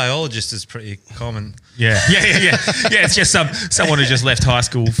 Marine biologist is pretty common. Yeah. It's just someone who just left high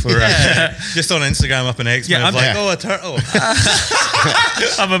school for. Just on Instagram up in X. Yeah, Yeah, I'm- a turtle.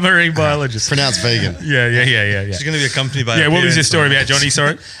 I'm a marine biologist. pronounced vegan. Yeah. She's going to be accompanied by. Yeah, what was appearance, your story man. about, Johnny?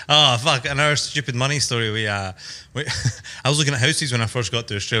 Sorry. Oh fuck! Another stupid money story. I was looking at houses when I first got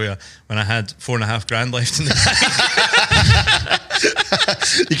to Australia when I had $4.5 grand left in the bank.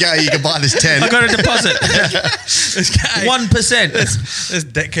 You can buy this 10. I got a deposit. This guy, 1%. this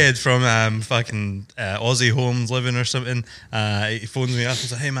dickhead from fucking Aussie Homes Living or something. He phones me up.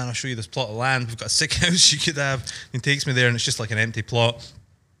 He's like, "Hey man, I'll show you this plot of land. We've got a sick house you could have." He takes me there, and it's just like an empty plot.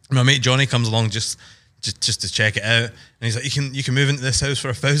 And my mate Johnny comes along just to check it out, and he's like, "You can move into this house for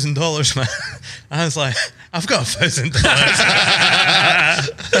 $1,000, man." And I was like, "I've got $1,000."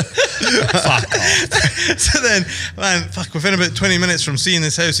 Fuck off. So then, man, within about 20 minutes from seeing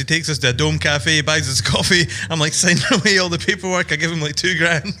this house, he takes us to a Dome Cafe, buys us coffee. I'm like signing away all the paperwork. I give him like $2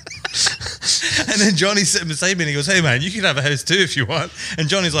 grand. And then Johnny's sitting beside me and he goes, "Hey man, you can have a house too if you want." And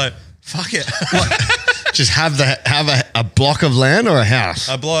Johnny's like, "Fuck it." Just have a block of land or a house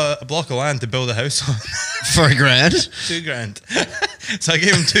a block of land to build a house on. for $1 grand. $2 grand. So I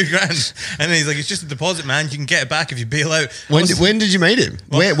gave him $2 grand. And then he's like, "It's just a deposit, man. You can get it back if you bail out." When did you meet him?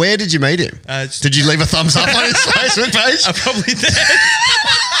 Where did you meet him? Did you leave a thumbs up on his Facebook page? I probably did.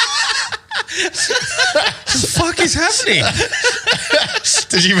 What the fuck is happening?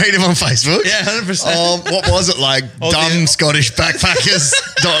 Did you meet him on Facebook? Yeah, 100%. What was it like?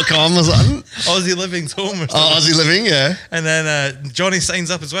 DumbScottishBackpackers.com or something? Aussie Living's home or something. Oh, Aussie Living, yeah. And then Johnny signs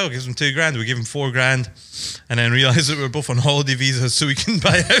up as well, gives him $2 grand. We give him $4 grand, and then realise that we're both on holiday visas, so we can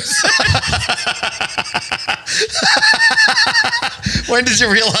buy a house. When did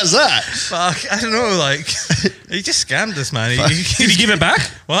you realise that? Fuck, I don't know. Like, he just scammed us, man. Did he give it back?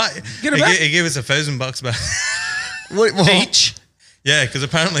 What? Get it back? He gave us $1,000 back. What? Each? Yeah, because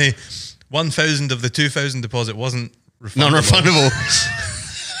apparently 1,000 of the 2,000 deposit wasn't refundable. Non-refundable.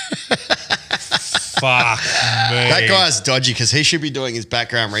 Fuck me. That guy's dodgy because he should be doing his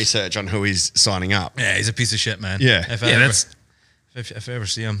background research on who he's signing up. Yeah, he's a piece of shit, man. Yeah. If I ever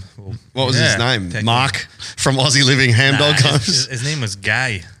see him, What was his name? Take Mark from Aussie Living Ham Dog Homes. his name was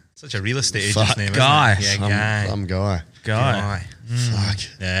Guy. Such a real estate agent's Fuck. name. isn't Guy. it? Yeah, Guy. Some guy. Guy. Fuck.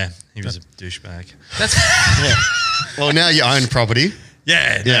 Yeah, he was a douchebag. Well, now you own property.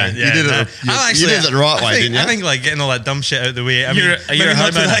 Yeah, You did it. You did it the right way, didn't you? I think like getting all that dumb shit out of the way. I You're mean, a maybe not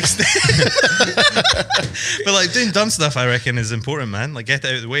to the homeowner. extent. But like doing dumb stuff, I reckon is important, man. Like get it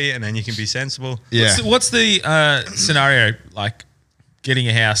out of the way, and then you can be sensible. Yeah. What's the scenario like? Getting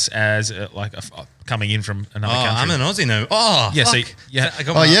a house as coming in from another Oh, country. I'm an Aussie now. Oh, Yeah, so fuck. yeah. I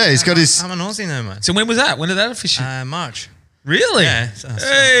got Oh, yeah, he's got his- I'm an Aussie now, man. So when was that? When did that officially? March. Really? Yeah.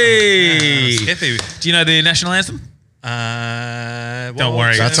 Hey. Skippy. Do you know the national anthem? Don't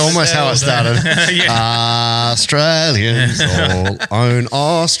worry. That's almost how it started. Australians all own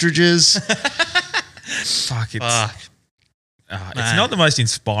ostriches. Fuck, it's Fuck. it's not the most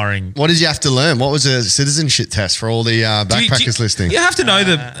inspiring. What did you have to learn? What was a citizenship test for all the backpackers listening? You have to know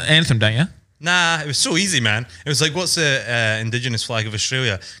the anthem, don't you? Nah, it was so easy, man. It was like, what's the indigenous flag of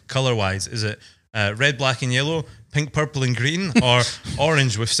Australia, colour-wise? Is it red, black and yellow, pink, purple and green, or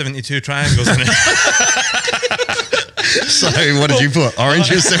orange with 72 triangles in it? So what did you put? Orange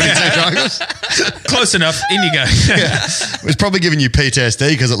with 72 triangles? Close enough. In you go. It was probably giving you PTSD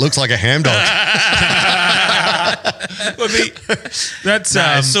because it looks like a ham dog. That's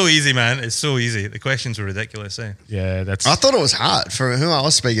It's so easy, man. It's so easy. The questions were ridiculous, eh? yeah. That's I thought it was hard. For who I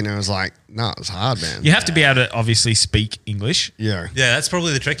was speaking to, I was like, no, it was hard, man. you have to be able to obviously speak English. Yeah. Yeah, that's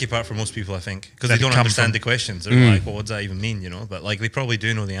probably the tricky part for most people, I think, because That they don't come understand from- the questions. They're like, well, what does that even mean, you know? But like, they probably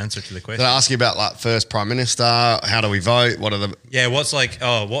do know the answer to the Did question. I ask you about like first prime minister? How do we vote? What are the? Yeah, what's like,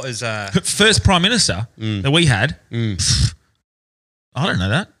 what is, First Prime Minister that we had. I don't know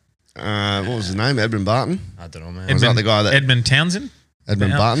that. What was his name? Edmund Barton. I don't know, man. Was that the guy that Edmund Townsend?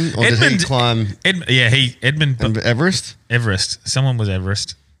 Edmund Barton, or did he Edmund- climb Edmund Everest? Everest. Someone was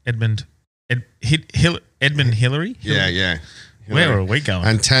Everest. Edmund Hillary. Yeah. Where are we going?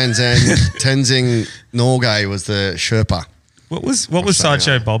 And Tenzing Norgay was the Sherpa. What was saying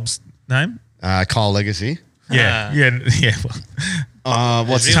Sideshow that. Bob's name? Kyle Legacy. Yeah.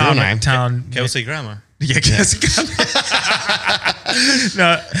 What's his real name? Kelsey Grammer. Yeah,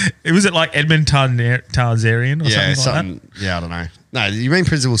 no, it was like Edmund Tarzarian or Yeah, something like Yeah, I don't know. No, you mean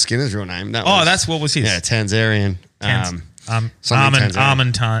Principal Skinner's real name? That that. Oh, was- that's what was his. yeah, Tanzarian. Armin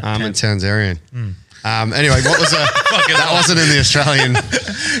Armin Tanzarian. Anyway, what was that? Wasn't in the Australian.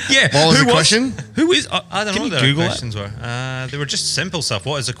 Yeah. What was the question? Who is? I don't can know you what their Google questions were. They were just simple stuff.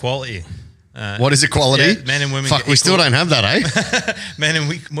 What is equality? What is equality? Yeah, men and women Fuck, get we still equal- don't have that, eh? Men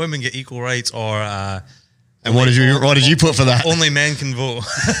and women get equal rights, or And what did you put for that? only men can vote.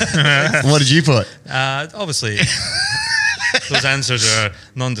 What did you put? Obviously, those answers are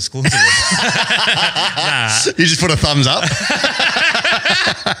non-disclosable. You just put a thumbs up.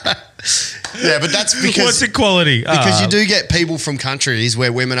 Yeah, but that's What's because equality? you do get people from countries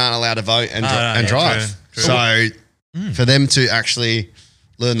where women aren't allowed to vote and yeah, drive. true. So for them to actually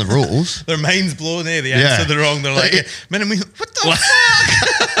learn the rules. Their mind's blown, eh? The Yeah. answer they're wrong. They're like, Yeah. men and women, what the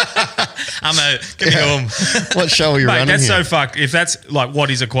fuck? I'm out. Get me home. What show are you Mate, running that's here? so fucked. If that's like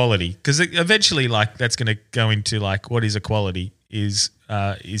what is equality, because eventually, like that's going to go into like what is equality is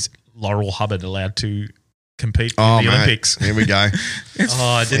Laurel Hubbard allowed to compete in the mate. Olympics? Here we go.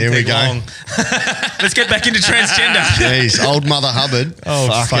 Oh, it Here didn't we take go. long. Let's get back into transgender. Jeez, old Mother Hubbard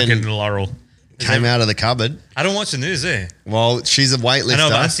fucking Laurel. came out of the cupboard. I don't watch the news, eh? Well, she's a weightlifter. I know,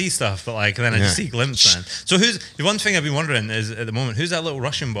 but I see stuff, but like then I just Yeah. see glimpses, man. So who's the one thing I've been wondering is at the moment, who's that little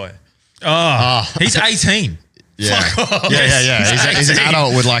Russian boy? Oh, he's 18. Yeah. Yeah. He's an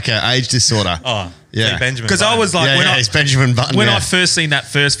adult with like an age disorder. Oh, Yeah. like Benjamin. Because I Button. was like, He's Benjamin Button. when yeah. I first seen that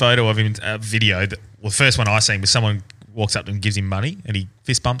first photo of him, video, the first one I seen was someone walks up and gives him money and he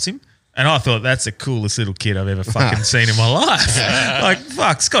fist bumps him. And I thought that's the coolest little kid I've ever fucking seen in my life. Like,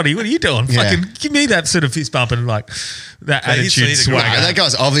 fuck, Scotty, what are you doing? Yeah. Fucking give me that sort of fist bump and like that Yeah, he's- attitude he's a swag. great guy. that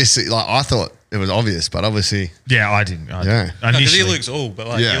guy's obviously like I thought it was obvious, but obviously Yeah, I didn't. Yeah. No, 'cause he Initially. looks old, but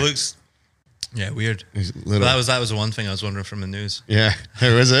like Yeah. he looks, weird. he's But little. that was the one thing I was wondering from the news. Yeah,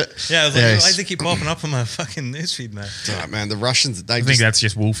 who is it? Yeah, I was like, he's- why does they keep popping up on my fucking newsfeed, man? Oh, man, the Russians. I think that's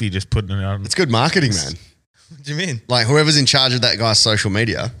just Wolfie just putting it on. it's good marketing, man. What do you mean? Like whoever's in charge of that guy's social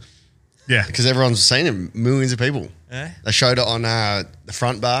media, Yeah. because everyone's seen him. Millions of people. Eh? They showed it on the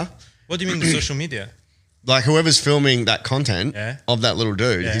front bar. What do you mean the social media? Like whoever's filming that content Yeah. of that little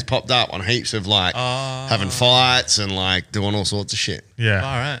dude, Yeah. he's popped up on heaps of like having fights and like doing all sorts of shit. Yeah.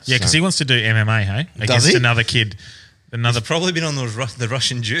 All right. Yeah, because So- he wants to do MMA, hey? Against he? another kid. They've probably been on those the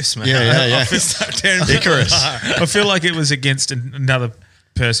Russian juice, man. Yeah. Off his start tearing Icarus. I feel like it was against another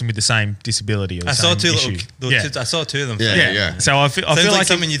person with the same disability or the I saw same two issue. little those yeah. kids. I saw two of them. Yeah. fight. Yeah. So I feel Sounds like, like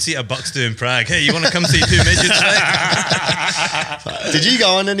something you'd see at Bucks do in Prague. Hey, you want to come see two midgets fight? Did you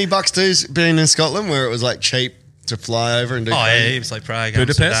go on any Bucks twos being in Scotland where it was like cheap to fly over and do? Oh, yeah, crazy? it was like Prague,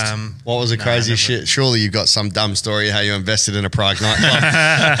 Budapest? Amsterdam. What was the Nah, craziest never. shit? Surely you've got some dumb story how you invested in a Prague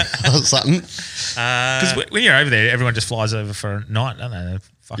nightclub or something. because when you're over there, everyone just flies over for a night, don't they? They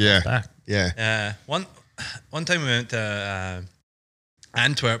fuck Yeah. off back. Yeah. One time we went to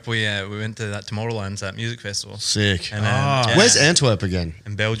Antwerp. We went to that Tomorrowland's, that music festival. Sick. And Where's Antwerp again?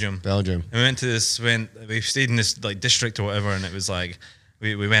 in Belgium? Belgium. And we went to this. We stayed in this like district or whatever, and it was like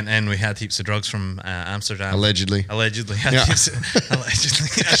we went in. We had heaps of drugs from Amsterdam. Allegedly. Allegedly. Yeah. Allegedly.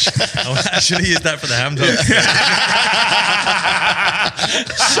 I should have used that for the ham dogs.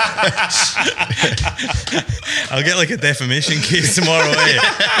 I'll get like a defamation case tomorrow. Eh?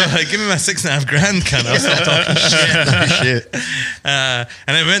 Like, give me my 6.5 grand, can I? I'll stop talking shit. Shit. And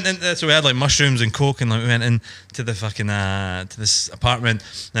it went in, so we had like mushrooms and coke, and like we went into the fucking to this apartment.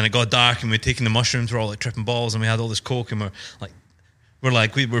 Then it got dark, and we'd taken the mushrooms. We're all like tripping balls, and we had all this coke, and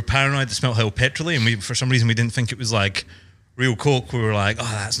we were paranoid to smell how petrol-y, and for some reason we didn't think it was like real coke, we were like, oh,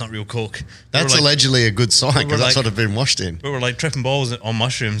 that's not real coke. That's allegedly a good sign because that's like- what I've been washed in. We were like tripping balls on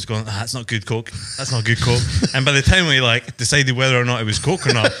mushrooms, going, that's not good coke. That's not good coke. And by the time we like decided whether or not it was coke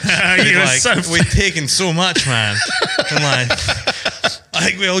or not, we'd taken so much, man. And like, I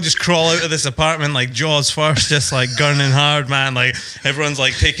think we all just crawl out of this apartment like Jaws first, just like gunning hard, man. Like everyone's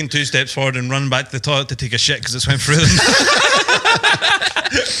like taking 2 steps forward and running back to the toilet to take a shit because it's went through them.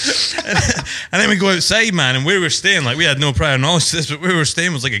 And then we go outside, man, and where we're staying, like we had no prior knowledge to this, but where we were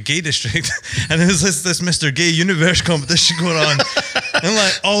staying was like a gay district, and there was this Mr. Gay Universe competition going on, and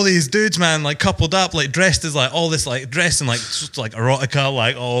like all these dudes, man, like coupled up, like dressed as like all this, like dressed in like erotica,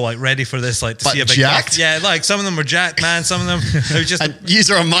 like all like ready for this, like to But see a big jacked? Yeah, like some of them were jacked, man. Some of them it was just. And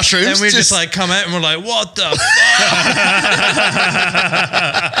user on mushrooms. And we just like come out and we're like, what the fuck?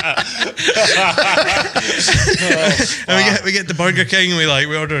 And we get the Burger King and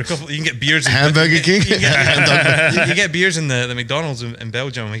we order a couple. You can get beers. Hamburger King? You get beers in the McDonald's in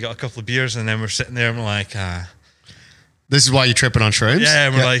Belgium. We got a couple of beers and then we're sitting there and we're like, This is why you're tripping on shrooms? yeah,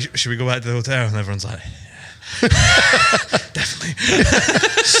 and we're like, should we go back to the hotel? And everyone's like, definitely.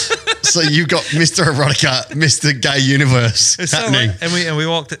 So you got Mr. Erotica, Mr. Gay Universe It's happening. so like, and we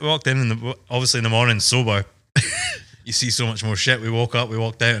walked in obviously in the morning sober. You see so much more shit. We woke up, we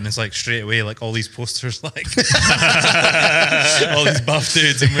walked out, and it's like straight away, like all these posters, like all these buff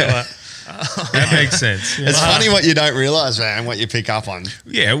dudes, and we're like, That makes sense. Yeah. It's funny what you don't realise, man, what you pick up on.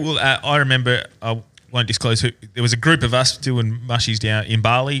 Yeah, well, I remember, I won't disclose who, there was a group of us doing mushies down in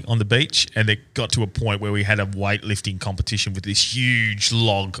Bali on the beach, and it got to a point where we had a weightlifting competition with this huge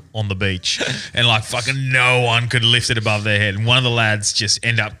log on the beach, and like fucking no one could lift it above their head. And one of the lads just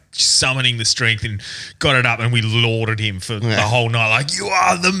ended up summoning the strength and got it up, and we lauded him for the whole night. Like, you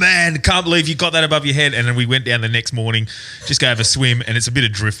are the man. Can't believe you got that above your head. And then we went down the next morning, just go have a swim, and it's a bit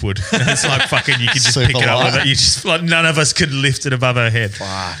of driftwood. And it's like fucking, you can just Super pick it up light. with it. You just like none of us could lift it above our head.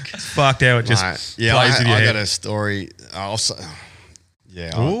 Fuck. Fucked how it just Mate, yeah, plays with your I head. got a story. I'll save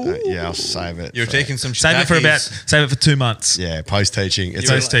it. you're taking some Save it for 2 months. post teaching. It's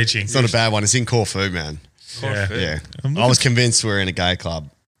Post teaching. It's not a bad one. It's in Corfu, man. Yeah. Yeah, I was convinced we were in a gay club,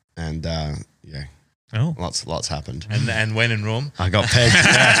 and Oh. lots happened. And when in Rome, I got pegged.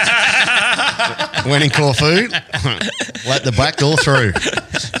 Went in Corfu, let the back door through.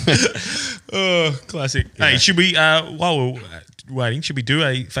 Oh, classic. Hey, should we, while we're waiting, should we do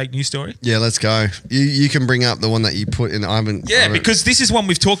a fake news story? Yeah, let's go. You can bring up the one that you put in. I haven't. Because this is one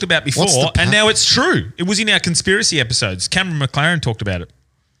we've talked about before, What's the and now it's true. It was in our conspiracy episodes. Cameron McLaren talked about it.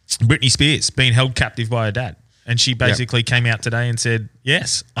 Britney Spears being held captive by her dad. And she basically came out today and said,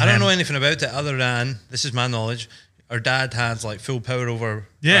 yes. I don't know anything about it other than, this is my knowledge, her dad has like full power over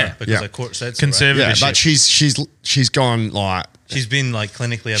her because the court said so. Conservative. yeah, but she's gone like. She's been like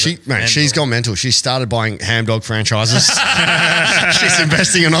clinically a bit mental. She's gone mental. She started buying ham dog franchises. She's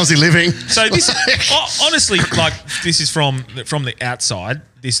investing in Aussie living. So this, honestly, like this is from the outside.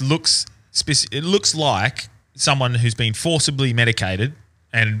 This looks it looks like someone who's been forcibly medicated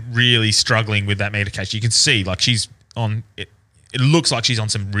and really struggling with that medication. You can see like she's on it. It looks like she's on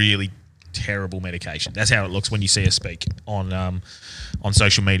some really terrible medication. That's how it looks when you see her speak on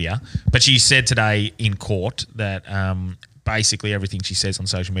social media. But she said today in court that basically everything she says on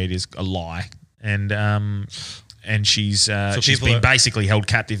social media is a lie, and she's been basically held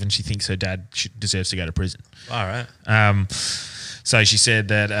captive, and she thinks her dad deserves to go to prison. All right. So she said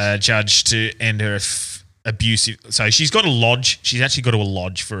that a judge to end her abusive. So she's got a lodge. She's actually got to a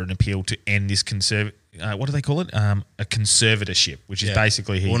lodge for an appeal to end this what do they call it? A conservatorship, which is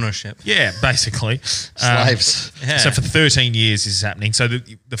basically ownership. Yeah, basically Slaves. So for 13 years this is happening. So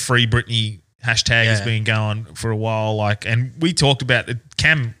the Free Britney hashtag has been going for a while. Like, and we talked about it.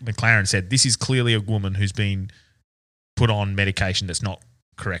 Cam McLaren said this is clearly a woman who's been put on medication that's not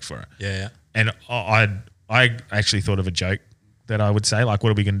correct for her. Yeah. And I actually thought of a joke that I would say, like, what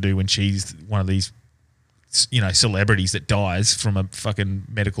are we going to do when she's one of these, celebrities that dies from a fucking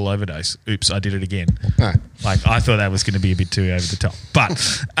medical overdose? Oops, I did it again. No. Like, I thought that was going to be a bit too over the top, but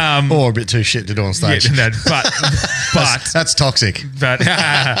Or a bit too shit to do on stage. yeah, no, but That's toxic. but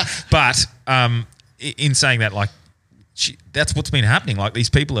in saying that, like, that's what's been happening. Like, these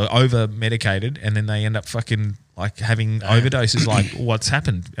people are over medicated, and then they end up fucking like having overdoses, like what's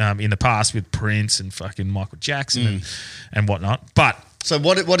happened in the past with Prince and fucking Michael Jackson and whatnot. But So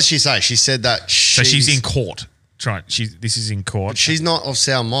what did she say? She said that she's in court. This is in court. She's not of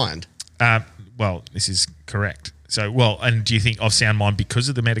sound mind. Well, this is correct. So, and do you think of sound mind because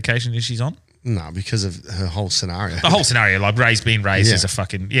of the medication that she's on? No, because of her whole scenario. The whole scenario, like being raised as a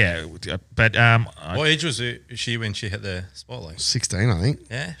fucking But what age was she when she hit the spotlight? 16, I think.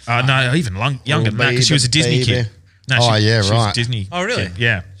 Yeah. no, even younger than that, because she was a Disney kid. No, Oh, yeah, she's right. Disney. Oh, really? kid.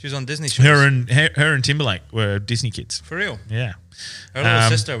 Yeah. She was on Disney shows. Her and Timberlake were Disney kids. For real. Yeah. Her little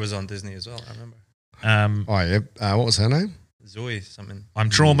sister was on Disney as well, I remember. Oh, yeah. What was her name? Zoe something. I'm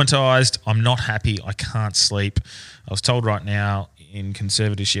traumatized. I'm not happy. I can't sleep. I was told right now in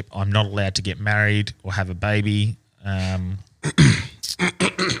conservatorship I'm not allowed to get married or have a baby.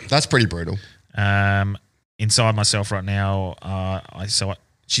 That's pretty brutal. Inside myself right now,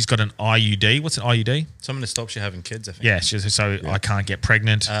 she's got an IUD. What's an IUD? Something that stops you having kids, I think. Yeah, I can't get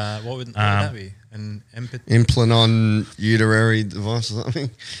pregnant. What would that be? An Implant on uterary device or something.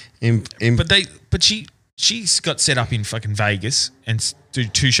 She's got set up in fucking Vegas and do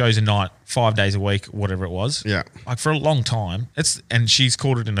 2 shows a night, 5 days a week, whatever it was. Yeah. Like for a long time. And she's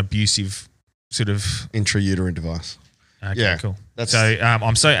called it an abusive sort of Intrauterine device. Okay, Yeah, cool. that's- So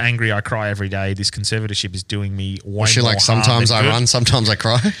I'm so angry I cry every day. This conservatorship is doing me way Was she more like, harm sometimes than I good. run, sometimes I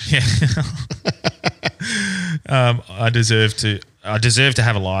cry? Yeah. I deserve to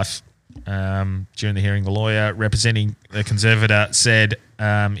have a life. During the hearing, the lawyer representing the conservator said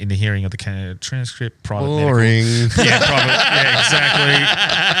in the hearing of the transcript, private Boring. medical. Yeah,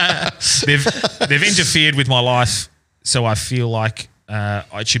 exactly. They've interfered with my life, so I feel like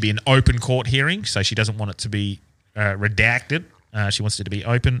it should be an open court hearing. So she doesn't want it to be redacted. She wants it to be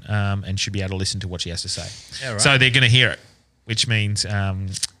open and should be able to listen to what she has to say. Yeah, right. So they're going to hear it, which means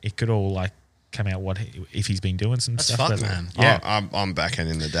it could all like come out if he's been doing some That's stuff. fucked, but- man. Yeah. Oh, I'm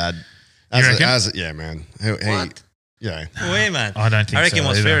backhanding the dad. You reckon? Yeah, man. What? Yeah. No way, man. I don't think I reckon so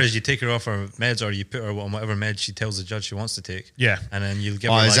what's either. fair is you take her off her meds or you put her on whatever med she tells the judge she wants to take. Yeah. And then you'll give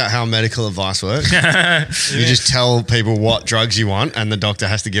Oh, her is like, that how medical advice works? You just tell people what drugs you want and the doctor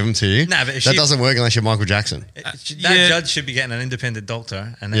has to give them to you? Nah, but if that she- doesn't work unless you're Michael Jackson. that yeah. judge should be getting an independent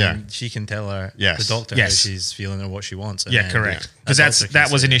doctor and then Yeah. she can tell her Yes. the doctor Yes. how she's feeling or what she wants. And Yeah, then correct. a Because doctor can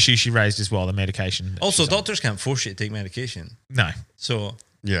that was say- an issue she raised as well, the medication. that Also, she's on. doctors can't force you to take medication. No, So,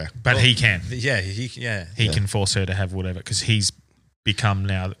 Yeah. but he can. yeah, he He can force her to have whatever because he's become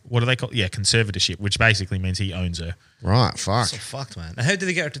now, what do they call it? Yeah, conservatorship, which basically means he owns her. Right. Fuck. So fucked, man. And how did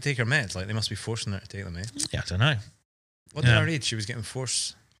they get her to take her meds? Like, they must be forcing her to take them, eh? Yeah, I don't know. What did Yeah. I read? She was getting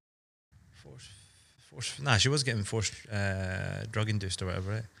forced. Nah, she was getting forced drug induced or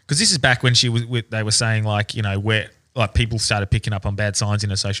whatever, right? Because this is back when they were saying like, you know, where like people started picking up on bad signs in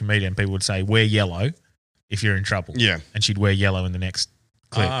her social media and people would say, wear yellow if you're in trouble. Yeah. And she'd wear yellow in the next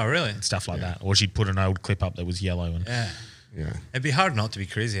clip Oh, really? and stuff like that. Or she'd put an old clip up that was yellow. And Yeah. Yeah. It'd be hard not to be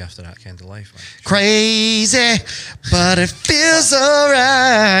crazy after that kind of life, man. Crazy, but it feels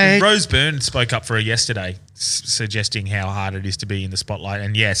alright. Rose Byrne spoke up for her yesterday, suggesting how hard it is to be in the spotlight.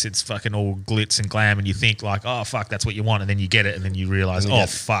 And yes, it's fucking all glitz and glam, and you think like, oh fuck, that's what you want, and then you get it, and then you realize, And you oh get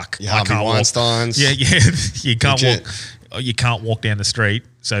fuck, your I Harvey can't walk. Weinsteins. Yeah, you can't Legit. walk. You can't walk down the street,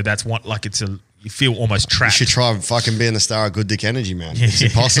 so that's what like you feel almost You trapped. should try fucking being the star of Good Dick Energy, man. It's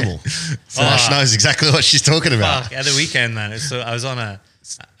impossible. Flash knows exactly what she's talking about. Fuck, at the weekend, man. So I was on a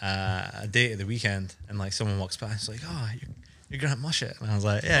date at the weekend, and like someone walks by, it's like, oh, you're Grant Mushet, and I was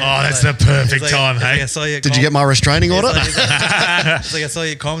like, yeah. Oh, It's that's like- the perfect it's like- time, it's hey? like I saw you at Did you get my restraining order? It's like I saw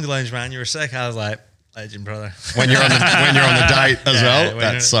you at Comedy Lounge, man. You were sick. I was like, legend, brother. when you're on the date as Yeah, well? when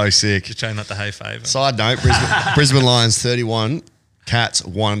That's so sick. Just trying not to high five. Side note, Brisbane Lions 31, Cats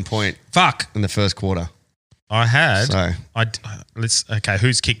 1 point Fuck, in the first quarter. I had. So- Okay,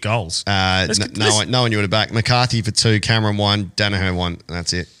 who's kicked goals? No one you would have backed. McCarthy for 2, Cameron 1, Danaher 1, and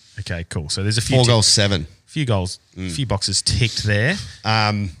that's it. Okay, cool. So there's a few 4 goals, 7. few goals, few boxes ticked there.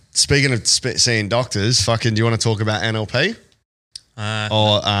 Speaking of seeing doctors, fucking, do you want to talk about NLP?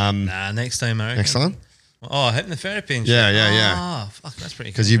 Or Nah, next time, I reckon. next time? Oh, hypnotherapy and Yeah, shit. yeah, yeah. Oh, fuck, that's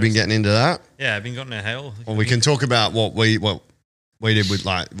pretty cool. Because you've been getting into that. Yeah, I've been going to hell. Well, we can talk about what we did with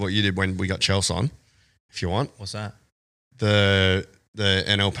like what you did when we got Chelsea on, if you want. What's that? The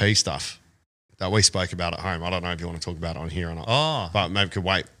NLP stuff that we spoke about at home. I don't know if you want to talk about it on here or not. Oh, But maybe we could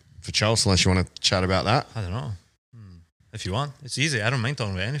wait for Chelsea unless you want to chat about that. I don't know. If you want, it's easy. I don't mind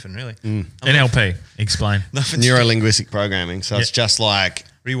talking about anything really. NLP, explain. Nothing. Neuro-linguistic programming. So it's just like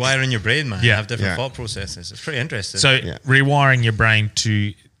Rewiring your brain, man. Yeah. Have different Yeah. thought processes. It's pretty interesting. So Yeah. rewiring your brain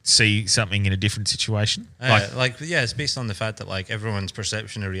to see something in a different situation. it's based on the fact that like everyone's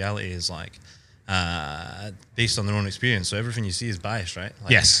perception of reality is like based on their own experience. So everything you see is biased, right?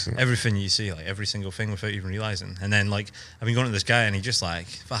 Like, Yes. Everything you see, like every single thing without even realizing. And then like I've been going to this guy and he just like,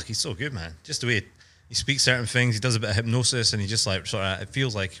 fuck, he's so good, man. Just the way he speaks certain things, he does a bit of hypnosis and he just like sort of, it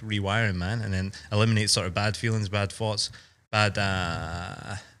feels like rewiring, man. And then eliminates sort of bad feelings, bad thoughts, bad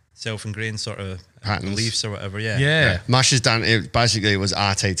self-ingrained sort of Patterns. beliefs or whatever. Yeah. Yeah. Mush has done it. Basically, it was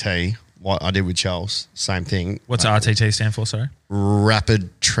RTT, what I did with Chels. Same thing. What's RTT stand for? Sorry,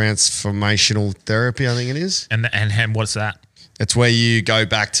 Rapid Transformational Therapy, I think it is. And what's that? It's where you go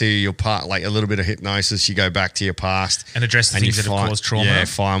back to your part, like a little bit of hypnosis. You go back to your past And address the things that have caused trauma. Yeah,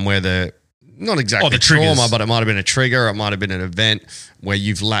 find where not exactly the trauma, triggers. but it might have been a trigger. It might have been an event where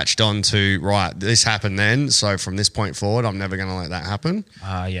you've latched on to, right, this happened then. So from this point forward, I'm never going to let that happen.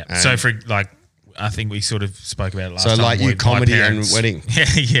 Yeah. So for I think we sort of spoke about it last So time. like you, with my comedy and parents. wedding.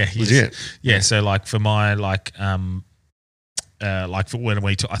 Yeah. Legit. Yeah. So like for my for when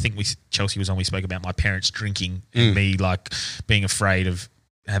I think Chelsea was on, we spoke about my parents drinking and me like being afraid of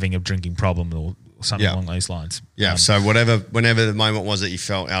having a drinking problem or something along those lines. Yeah. So whenever the moment was that you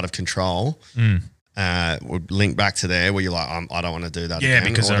felt out of control, would link back to there where you're like, I don't want to do that. Yeah,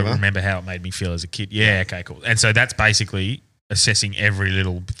 again, because or I whatever. remember how it made me feel as a kid. Yeah, okay, cool. And so that's basically assessing every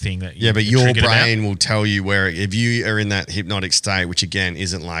little thing that you Yeah, but your triggered brain about. will tell you where if you are in that hypnotic state, which again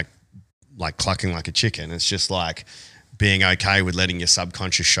isn't like clucking like a chicken. It's just like being okay with letting your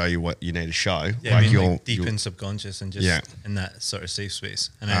subconscious show you what you need to show. Yeah, like like deep in subconscious and just in that sort of safe space.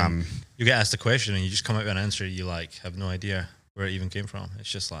 And then you get asked a question and you just come out with an answer. You like have no idea where it even came from. It's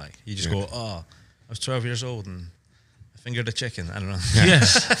just like you just go, I was 12 years old and I fingered a chicken. I don't know. Yeah.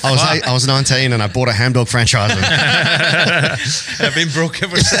 I was 19 and I bought a ham dog franchise. I've been broke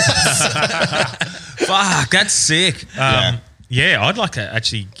ever since. Fuck, that's sick. Yeah, I'd like to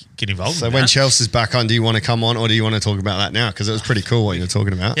actually get involved So in when that. Chelsea's back on, do you want to come on or do you want to talk about that now? Because it was pretty cool what you were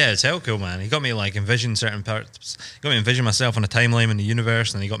talking about. Yeah, it's hell cool, man. He got me to like envision certain parts. He got me to envision myself on a timeline in the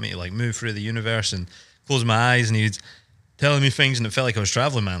universe, and he got me to like move through the universe and close my eyes, and he'd telling me things, and it felt like I was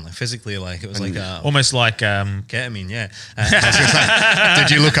traveling, man. Like physically, like it was like almost like ketamine. Yeah. Did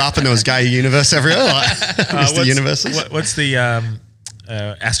you look up and there was gay universe everywhere? Like, Mr. Universes? what's the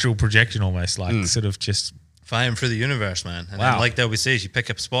astral projection almost like sort of just Flying through the universe, man. And Wow. then, like they always say, you pick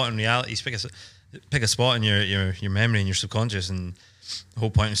a spot in reality. You pick a spot in your memory and your subconscious, and the whole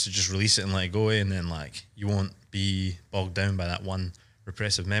point is to just release it and let it go. And then like you won't be bogged down by that one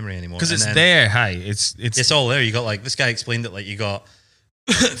repressive memory anymore. because And it's then there. Hey, it's all there. You got like this guy explained it like you got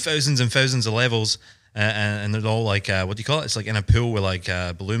thousands and thousands of levels, and they're all like what do you call it? It's like in a pool with like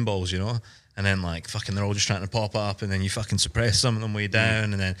balloon balls, you know. And then like fucking they're all just trying to pop up, and then you fucking suppress some of them way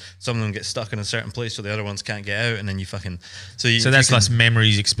down, and then some of them get stuck in a certain place so the other ones can't get out, and then you fucking so that's less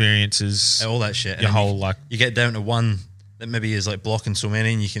memories, experiences, all that shit. your And whole you, like you get down to one that maybe is like blocking so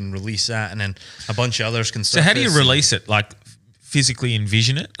many, and you can release that, and then a bunch of others can. So how do you release it? Like physically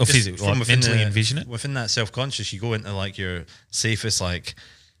envision it, or physically like mentally envision it? Within that self-conscious, you go into like your safest, like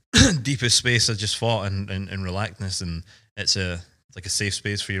deepest space of just thought and relaxedness, and it's like a safe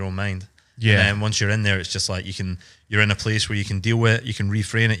space for your own mind. Yeah. And then once you're in there, it's just like you're in a place where you can deal with it, you can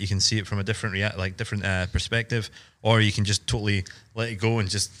reframe it, you can see it from a different perspective, or you can just totally let it go and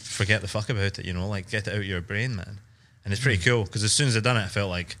just forget the fuck about it, you know, like get it out of your brain, man. And it's pretty cool because as soon as I done it, I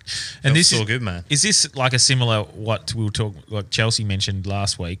felt like And this so is good, man. Is this like a similar what we were talking like Chelsea mentioned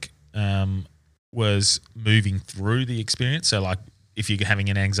last week? Was moving through the experience. So like if you're having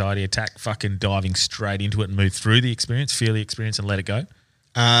an anxiety attack, fucking diving straight into it and move through the experience, feel the experience and let it go.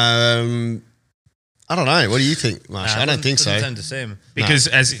 I don't know. What do you think, Marsh? I don't think so. Doesn't sound the same. Because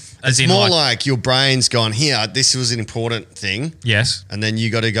as It's in more like your brain's gone, here, this was an important thing. yes. And then you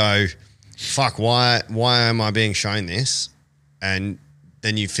got to go, fuck, why am I being shown this? And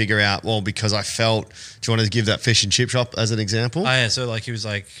then you figure out, well, because I felt, do you want to give that fish and chip shop as an example? Oh yeah, so like he was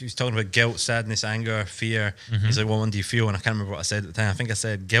talking about guilt, sadness, anger, fear. He's like, what one do you feel? And I can't remember what I said at the time. I think I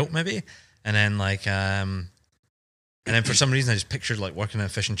said guilt maybe. And then like and then for some reason I just pictured like working in a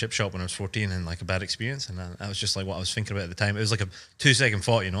fish and chip shop when I was 14 and like a bad experience, and that was just like what I was thinking about at the time. It was like a 2-second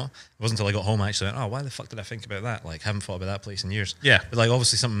thought, you know. It wasn't until I got home I actually went, oh, why the fuck did I think about that? Like haven't thought about that place in years. Yeah. But like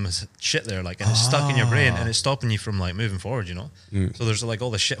obviously something was shit there, like, and it's stuck in your brain and it's stopping you from like moving forward, you know. So there's like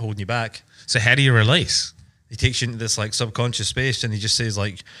all this shit holding you back. So how do you release? He takes you into this like subconscious space, and he just says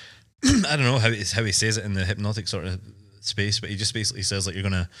like I don't know how he says it in the hypnotic sort of space, but he just basically says like you're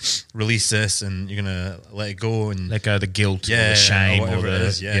gonna release this and you're gonna let it go and Let go of the guilt or yeah, the shame or whatever the it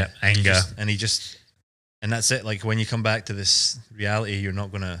is, anger. And that's it. Like when you come back to this reality, you're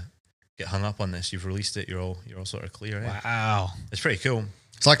not gonna get hung up on this. You've released it. You're all sort of clear. Eh? Wow. It's pretty cool.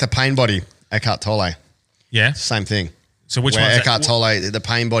 It's like the pain body, Eckhart Tolle. Yeah. Same thing. So which where one's that? Eckhart Tolle, the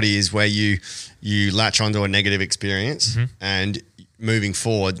pain body is where you latch onto a negative experience and moving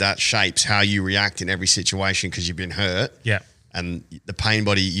forward, that shapes how you react in every situation because you've been hurt. Yeah. And the pain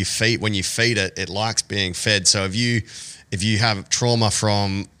body when you feed it, it likes being fed. So if you have trauma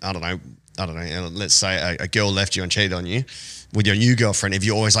from, I don't know, let's say a girl left you and cheated on you with your new girlfriend, if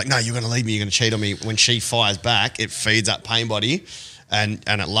you're always like, no, you're going to leave me, you're going to cheat on me, when she fires back, it feeds that pain body. and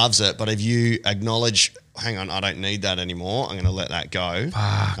it loves it. But if you acknowledge, hang on, I don't need that anymore, I'm going to let that go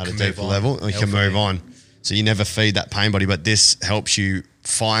at a deeper level, and you can move on. So you never feed that pain body, but this helps you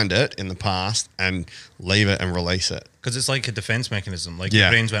find it in the past and leave it and release it. Because it's like a defense mechanism. Like your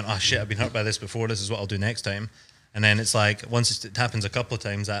brain's went, oh shit, I've been hurt by this before. This is what I'll do next time. And then it's like, once it happens a couple of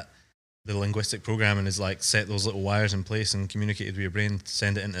times, that the linguistic programming is like set those little wires in place and communicated with your brain,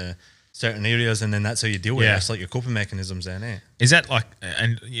 send it into certain areas, and then that's how you deal with it. It's like your coping mechanisms then, eh? Is that like,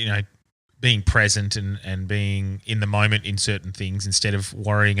 and you know, being present and being in the moment in certain things instead of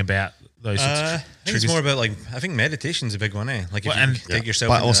worrying about those sorts of I think it's more about like, I think meditation's a big one, eh? Like if you take yourself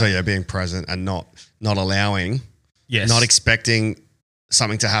but also being present and not allowing, not expecting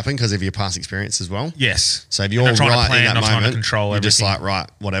something to happen because of your past experience as well. Yes. So if you're right in that moment, control you're everything. just like, right,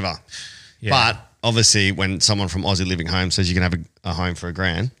 whatever. Yeah. But obviously when someone from Aussie Living Home says you can have a home for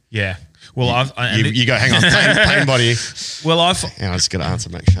 $1,000, yeah. Well, you go, hang on, pain body. Well, I just got to answer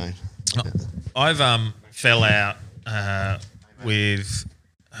McShane. I've fell out with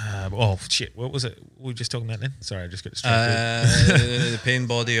oh shit, what was it we were just talking about then? Sorry, I just got distracted. The pain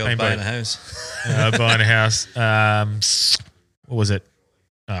body of buying a house. Buying a house. What was it?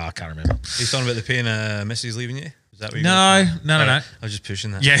 Oh, I can't remember. He's talking about the pain Missy's leaving you? Is that what you No. I was just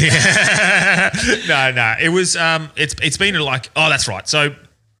pushing that. Yeah. No. It was it's been like, oh, that's right. So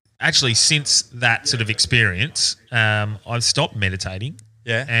actually since that sort of experience, I've stopped meditating.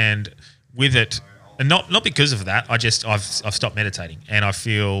 Yeah. And with it, and not because of that, I've stopped meditating, and I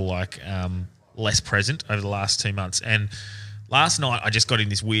feel like less present over the last 2 months. And last night I just got in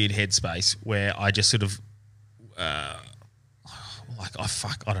this weird headspace where I just sort of I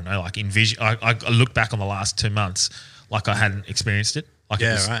don't know, like envision. I look back on the last 2 months like I hadn't experienced it. Like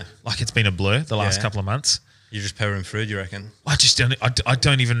right. Like it's been a blur the last couple of months. You're just powering through, you reckon? I just don't. I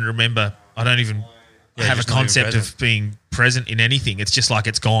don't even remember. I don't even have a concept of being present in anything. It's just like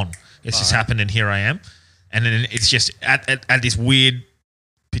it's gone. It's just happened, and here I am. And then it's just at this weird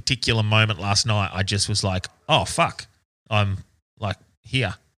particular moment last night, I just was like, oh fuck, I'm like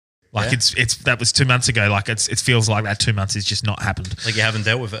here. Like it's that was 2 months ago. Like it feels like that 2 months has just not happened. Like you haven't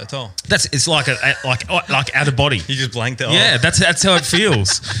dealt with it at all. It's like like out of body. You just blanked it off. Yeah, that's how it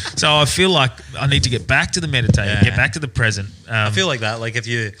feels. So I feel like I need to get back to the meditating, get back to the present. I feel like that. Like if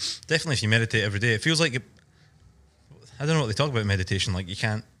you meditate every day, it feels like I don't know what they talk about meditation. Like you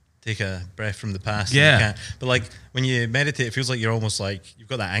can't take a breath from the past. Yeah. You can't. But like when you meditate, it feels like you're almost like you've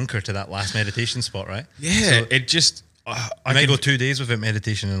got that anchor to that last meditation spot, right? Yeah. So it just. I might go 2 days without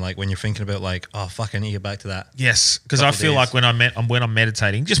meditation, and like when you're thinking about like, oh fuck, I need to get back to that. Yes, because I feel like when I'm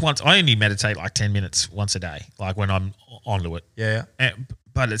meditating, just once, I only meditate like 10 minutes once a day, like when I'm onto it. Yeah.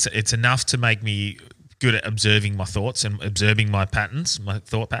 But it's enough to make me good at observing my thoughts and observing my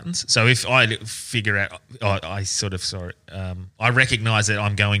thought patterns. So if I figure out, I recognize that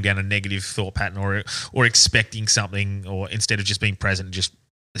I'm going down a negative thought pattern or expecting something, or instead of just being present, just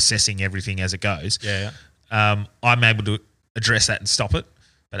assessing everything as it goes. Yeah. I'm able to address that and stop it.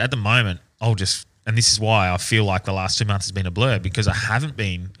 But at the moment, and this is why I feel like the last 2 months has been a blur, because I haven't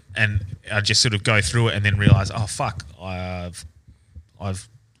been, and I just sort of go through it and then realize, oh fuck, I've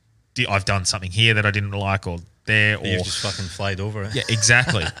done something here that I didn't like, or there, or you've just fucking flied over it. Yeah,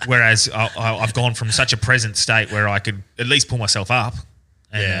 exactly. Whereas I've gone from such a present state where I could at least pull myself up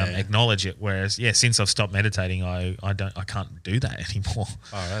and acknowledge it. Whereas, since I've stopped meditating, I can't do that anymore.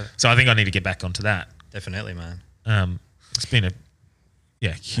 All right. So I think I need to get back onto that. Definitely, man. It's been a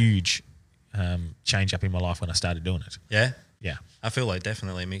huge change up in my life when I started doing it. Yeah? Yeah. I feel like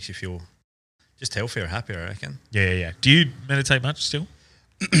definitely it makes you feel just healthier, happier, I reckon. Yeah. Do you meditate much still?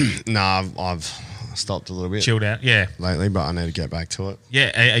 No, I've stopped a little bit. Chilled out, lately, but I need to get back to it.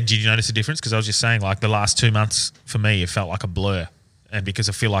 Yeah. Did you notice a difference? Because I was just saying, like the last 2 months for me, it felt like a blur, and because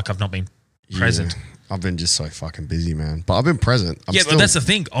I feel like I've not been present. Yeah. I've been just so fucking busy, man. But I've been present. But that's the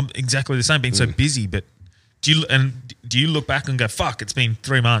thing. I'm exactly the same, being so busy. But do you look back and go, fuck, it's been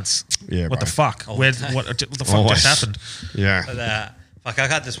 3 months. Yeah, what bro. the fuck? What the fuck Always. just happened? Yeah. But, fuck, I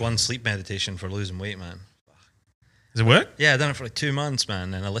got this one sleep meditation for losing weight, man. Does it work? Yeah, I done it for like 2 months,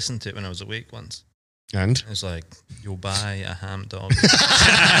 man. And I listened to it when I was awake once. And? It was like, you'll buy a ham dog.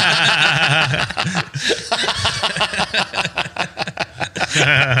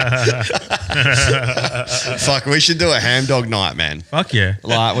 Fuck, we should do a ham dog night, man. Fuck yeah.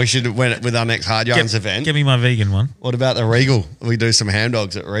 Like, we should, with our next Hard Yarns event. Get me my vegan one. What about the Regal? We do some ham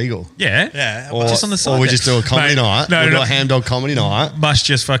dogs at Regal. Yeah. Yeah. Or, just on the side or we there. just do a comedy Mate, night. no, We'll do no. a ham dog comedy night. Mush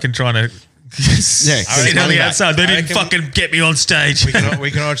just fucking trying to sit on the outside. They didn't fucking get me on stage. We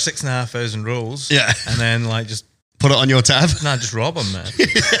can order 6,500 rolls. Yeah. And then like just Put it on your tab. Nah, just rob them, man.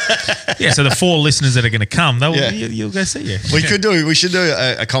 Yeah, so the 4 listeners that are going to come, Yeah. you'll go see you. We should do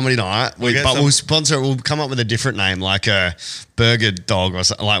a comedy night, we'll sponsor it. We'll come up with a different name, like a burger dog or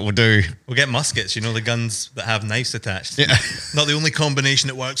something. Like We'll get muskets, you know, the guns that have knives attached. Yeah. Not the only combination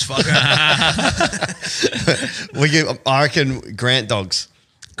that works, fucker. I reckon Grant dogs.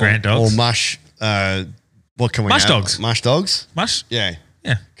 Grant dogs. Or mush, what can we Mush have? dogs. Mush dogs? Mush? Yeah.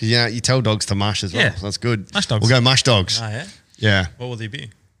 Yeah. Because you tell dogs to mush as well. Yeah. So that's good. Mush dogs. We'll go mush dogs. Ah, yeah? Yeah. What will they be?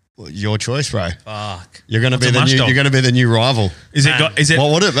 Well, your choice, bro. Fuck. You're gonna What's be a the mush new. dog? You're gonna be the new rival. Is Man. it? Is it?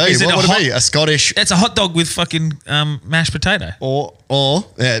 What would it be? Is What would it be? A Scottish It's a hot dog with fucking mashed potato. or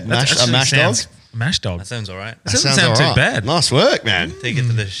a mash dog. A mash dog. That sounds all right. That doesn't sound too alright. bad. Nice work, man. Take it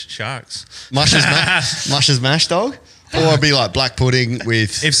to the sharks. Mush's mash dog, or it'd be like black pudding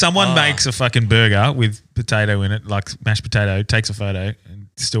with. If someone makes a fucking burger with potato in it, like mashed potato, takes a photo and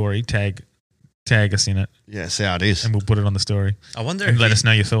story, tag us in it, Yeah, see how it is. and we'll put it on the story I wonder and if let us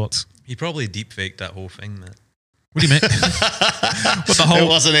know your thoughts. he probably deep faked that whole thing, man. What do you mean? What the It whole?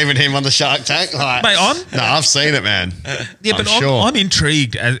 wasn't even him on the Shark Tank. Like, Mate, no, I've seen it, man. Yeah, but I'm sure. I'm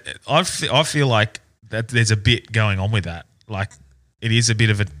intrigued. I feel like that there's a bit going on with that. Like it is a bit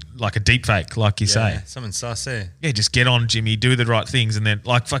of a deep fake, like you say. Something sus, eh? Yeah, just get on, Jimmy, do the right things, and then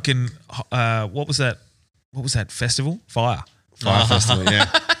like fucking what was that? What was that festival? Fire Festival,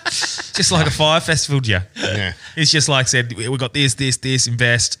 yeah. Just like a fire festival, yeah. Yeah. It's just like said, we got this,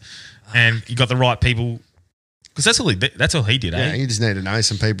 invest, and you got the right people. Because that's all he did, Yeah, eh? you just need to know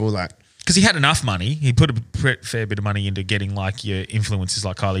some people that. Because he had enough money. He put a fair bit of money into getting like your influencers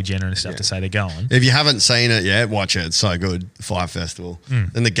like Kylie Jenner and stuff to say they're going. If you haven't seen it yet, watch it. It's so good. Fire Festival.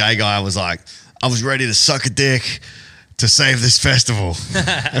 Then the gay guy was like, I was ready to suck a dick to save this festival.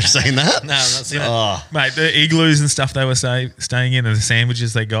 Have you seen that? No, I've not seen it. Oh, Mate, the igloos and stuff they were staying in and the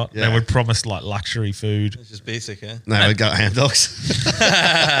sandwiches they got, Yeah. they were promised like luxury food. It's just basic, eh? no, we got ham dogs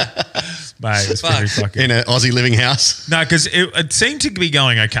Mate, it was very fucking... in an Aussie living house. No, because it seemed to be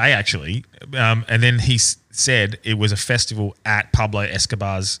going okay, actually. And then he said it was a festival at Pablo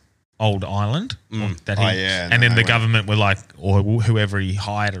Escobar's old island. That he, Oh, yeah. And No, then the way. government were like, or whoever he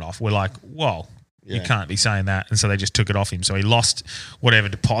hired it off, were like, whoa, you Yeah. can't be saying that. And so they just took it off him. So he lost whatever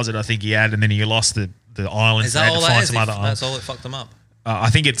deposit I think he had, and then he lost the island. Is They that had all to that find is? some other That's island. all that fucked them up.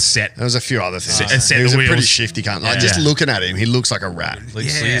 I think it's set. There was a few other things. It set He was the a pretty wheels. shifty cunt. Like, Yeah. just looking at him, he looks like a rat. Like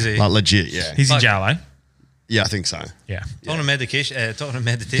Yeah. sleazy. Like legit, yeah. He's in Fuck. jail, eh? Yeah, I think so. Yeah. Talking of medication, talking of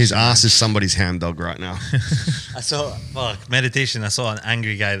meditation. His man. ass is somebody's ham dog right now. I saw meditation. I saw an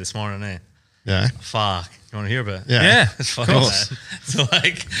angry guy this morning. Eh? Yeah. Fuck. You want to hear about it? Yeah. Yeah. It's of fucking course. bad. So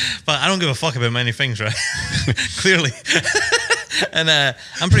like, but I don't give a fuck about many things, right? Clearly. And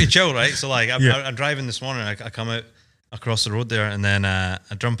I'm pretty chill, right? So like, I'm driving this morning. I come out across the road there, and then I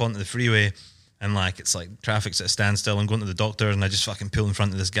jump onto the freeway, and like it's like traffic's at a standstill. I'm going to the doctor, and I just fucking pull in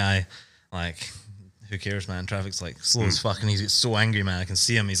front of this guy, like. Who cares, man? Traffic's like slow as fuck, and he's so angry, man. I can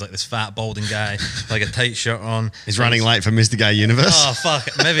see him. He's like this fat, balding guy, like a tight shirt on. He's running late for Mr. Gay Universe. Oh fuck,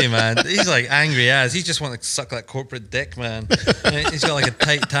 maybe, man. He's like angry as he just wants to suck that corporate dick, man. He's got like a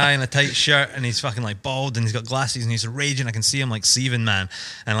tight tie and a tight shirt, and he's fucking like bald, and he's got glasses, and he's raging. I can see him like seething, man.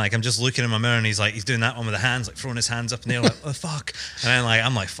 And like I'm just looking in my mirror, and he's doing that one with the hands, like throwing his hands up in the air, like oh fuck. And then like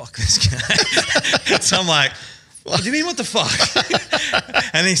I'm like fuck this guy. So I'm like. What do you mean, what the fuck?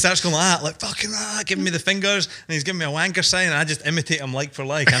 And he starts going like that, like fucking giving me the fingers, and he's giving me a wanker sign, and I just imitate him like for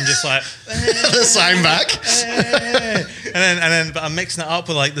like. I'm just like The sign back. and then but I'm mixing it up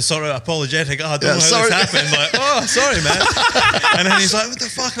with like the sort of apologetic, I don't know how sorry. this happened, like, oh sorry man. And then he's like, what the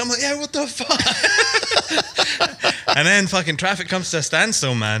fuck? And I'm like, yeah, what the fuck? And then fucking traffic comes to a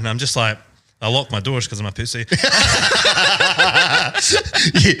standstill, man. And I'm just like, I lock my doors because I'm a pussy.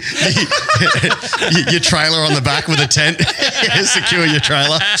 Your trailer on the back with a tent. Secure your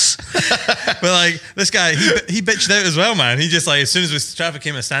trailer. But like this guy, he bitched out as well, man. He just like as soon as the traffic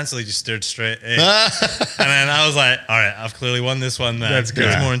came to a standstill, he just stared straight. And then I was like, all right, I've clearly won this one. That's good.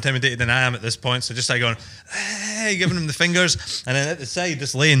 He's more intimidated than I am at this point. So just like going, hey, giving him the fingers, and then at the side,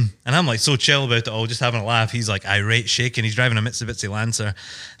 this lane, and I'm like so chill about it all, just having a laugh. He's like irate, shaking. He's driving a Mitsubishi Lancer,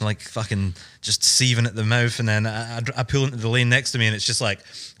 and like fucking just seething at the mouth. And then I pull into the lane next to me, and it's just like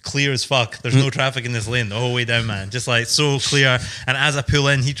clear as fuck. There's no traffic in this lane the whole way down, man. Just like so clear. And as I pull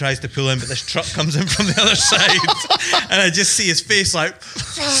in, he tries to pull in, but this truck comes in from the other side, and I just see his face like,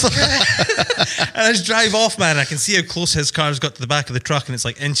 fuck. And I just drive off, man. I can see how close his car's got to the back of the truck, and it's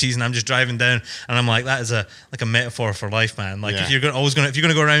like inches, and I'm just driving down, and I'm like, that is a metaphor for life, man. Like if you're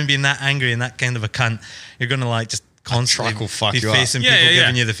gonna go around being that angry and that kind of a cunt, you're gonna like just constantly truck will fuck be you up. facing Yeah, people yeah, yeah.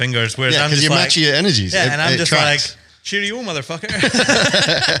 giving you the fingers. Whereas Yeah, I'm because just you like, match your energies. yeah, and I'm It just tracks. like, Cheerio, motherfucker.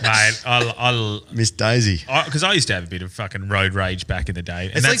 Mate, I'll Miss Daisy. because I used to have a bit of fucking road rage back in the day.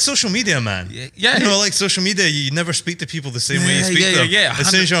 And It's like that's- social media, man. yeah. You know, like social media, you never speak to people the same way you Yeah, speak to them. yeah. As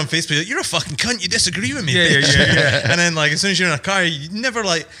soon as you're on Facebook, you're like, you're a fucking cunt. You disagree with me. Yeah, bitch. yeah. And then, like, as soon as you're in a car, you never,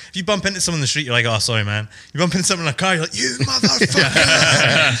 like, if you bump into someone in the street, you're like, oh, sorry, man. You bump into someone in a car, you're like, you motherfucker.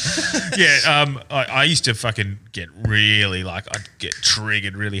 I used to fucking get really like I'd get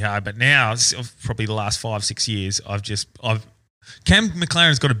triggered really hard, but now probably the last 5-6 years I've Cam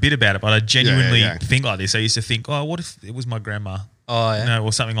McLaren's got a bit about it, but I genuinely think like this. I used to think, oh, what if it was my grandma? Oh, yeah.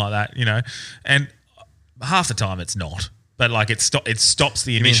 Or something like that, and half the time it's not. But like it stops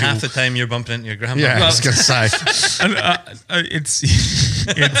the You mean initial. half the time you're bumping into your grandma? Yeah, I was going to say.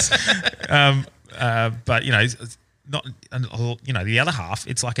 But it's not, the other half,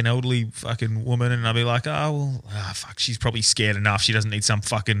 it's like an elderly fucking woman, and I'll be like, fuck, she's probably scared enough. She doesn't need some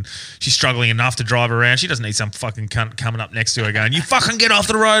fucking, she's struggling enough to drive around. She doesn't need some fucking cunt coming up next to her going, you fucking get off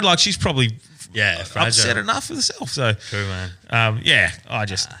the road. Like she's probably upset enough with herself. So, True, man.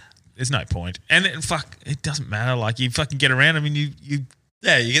 there's no point. And then, it doesn't matter. Like you fucking get around. I mean, you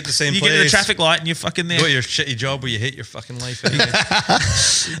get the same you place. get to the traffic light and you're fucking there. Go to your shitty job where you hate your fucking life.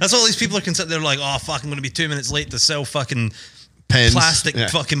 That's what all these people are considered. They're like, oh, fuck, I'm going to be 2 minutes late to sell fucking Pens. plastic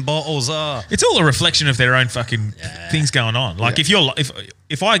fucking bottles. It's all a reflection of their own fucking things going on. Like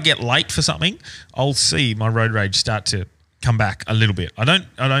if I get late for something, I'll see my road rage start to come back a little bit. I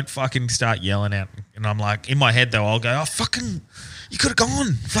don't fucking start yelling out, and I'm like, in my head though, I'll go, oh fucking, you could have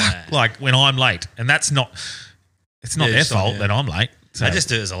gone, fuck, like when I'm late, and it's not their fault that I'm late. So. I just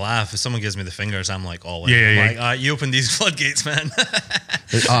do it as a laugh. If someone gives me the fingers, I'm like, all in. Yeah. I'm like, you open these floodgates, man.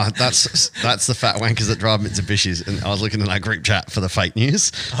 That's the fat wankers that drive Mitsubishis. And I was looking in that group chat for the fake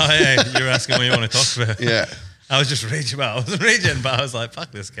news. Oh, yeah, you were asking what you want to talk about. Yeah. I was just raging about it. I wasn't raging, but I was like, fuck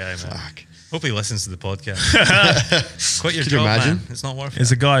this guy, man. Fuck. Hope he listens to the podcast. Quit your Could you job, imagine? man. It's not worth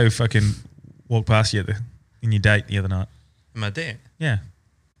There's it. a guy who fucking walked past you in your date the other night. My date. Yeah.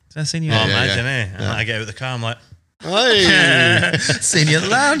 Did I seen you? Oh, out? imagine, And I get out of the car, I'm like, Hey. Seen you at the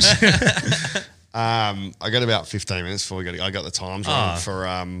lounge. I got about 15 minutes before we got. I got the times wrong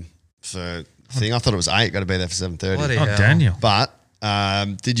for thing. I thought it was 8. Got to be there for 7:30. bloody Oh, hell. Daniel. But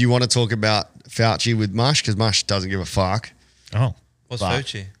did you want to talk about Fauci with Mush? Because Mush doesn't give a fuck. Oh. What's But-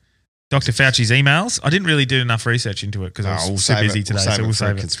 Fauci? Dr. Fauci's emails. I didn't really do enough research into it because I was we'll so save busy it. today. We'll So we'll for a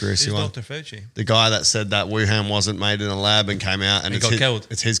save it. conspiracy Who's one. Dr. Fauci? The guy that said that Wuhan wasn't made in a lab and came out and He got killed.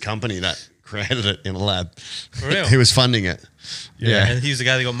 It's his company that created it in a lab. For real? He was funding it. Yeah. And he was the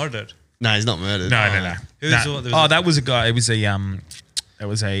guy that got murdered. No, he's not murdered. No. Who's No. the- there was a- That was a guy. It was a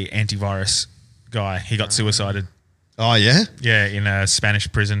antivirus guy. He got suicided. Oh, yeah? Yeah, in a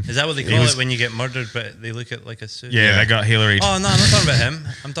Spanish prison. Is that what they He call was- it when you get murdered, but they look at like a suit? Yeah, they got Hillary. Oh, no, I'm not talking about him.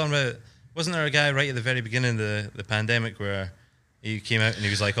 I'm talking about, wasn't there a guy right at the very beginning of the pandemic where he came out and he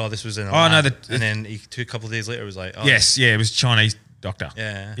was like, oh, this was in a lab. And then a couple of days later was like, oh. Yes, yeah, it was a Chinese doctor.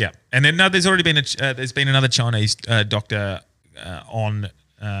 Yeah. And then there's already been there's been another Chinese doctor on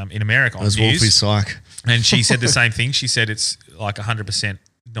in America on That's news, Wolfie's psych. and she said the same thing. She said it's like 100%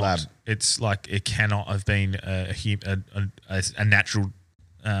 not. Lab. It's like it cannot have been a natural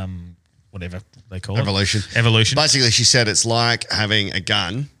whatever they call Evolution. it. Evolution. Basically, she said it's like having a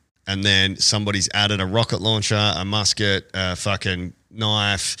gun and then somebody's added a rocket launcher, a musket, a fucking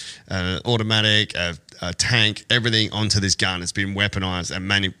knife, an automatic, a tank, everything onto this gun. It's been weaponized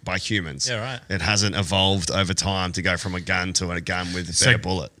and by humans. Yeah, right. It hasn't evolved over time to go from a gun to a gun with a better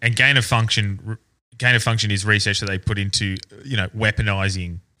bullet. And gain of function is research that they put into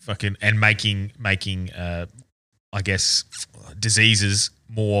weaponizing fucking and making I guess diseases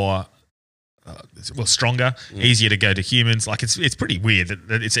more stronger, easier to go to humans. Like it's pretty weird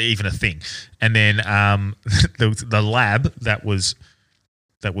that it's even a thing. And then the lab that was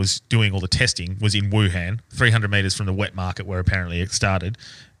doing all the testing was in Wuhan, 300 meters from the wet market where apparently it started.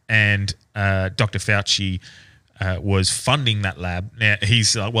 And Dr. Fauci was funding that lab. Now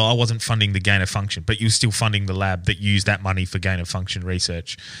he's like, well, I wasn't funding the gain of function, but you were still funding the lab that used that money for gain of function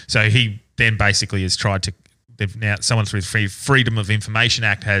research. So he then basically has tried to. Now someone through the Freedom of Information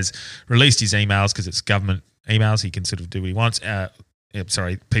Act has released his emails because it's government emails. He can sort of do what he wants.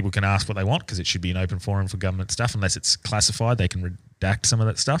 People can ask what they want because it should be an open forum for government stuff. Unless it's classified, they can redact some of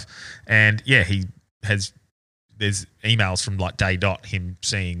that stuff. And yeah, there's emails from like day dot him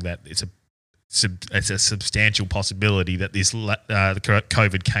saying that it's a substantial possibility that this the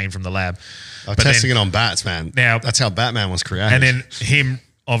COVID came from the lab. Testing it on bats, man. Now that's how Batman was created. And then him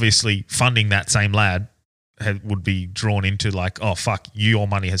obviously funding that same lab would be drawn into like, oh fuck, your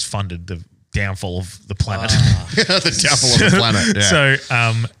money has funded downfall of the planet. The downfall of the planet. Yeah.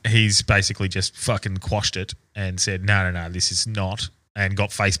 So he's basically just fucking quashed it and said, no, this is not, and got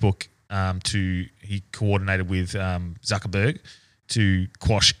Facebook he coordinated with Zuckerberg to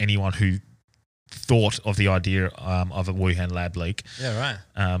quash anyone who thought of the idea of a Wuhan lab leak. Yeah,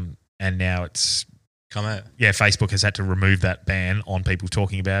 right. And now it's come out. Yeah, Facebook has had to remove that ban on people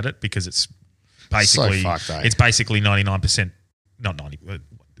talking about it because it's basically So fucked, eh? it's basically 99%, not 90.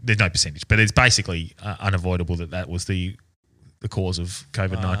 There's no percentage, but it's basically unavoidable that was the cause of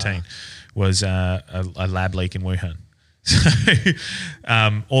COVID-19 was a lab leak in Wuhan.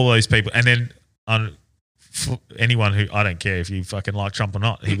 So all those people, and then for anyone who, I don't care if you fucking like Trump or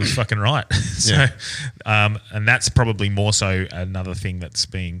not, he was fucking right. So, and that's probably more so another thing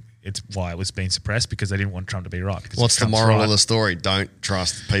it's why it was being suppressed, because they didn't want Trump to be right. Because What's the Trump's moral right. of the story? Don't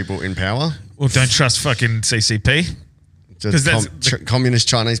trust people in power. Well, don't trust fucking CCP. Just that's Communist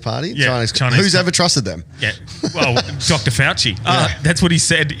Chinese Party? Yeah, Chinese Who's ever trusted them? Yeah, well, Dr. Fauci. That's what he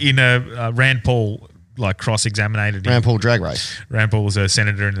said in a Rand Paul cross-examined him. Rand Paul drag race. Rand Paul was a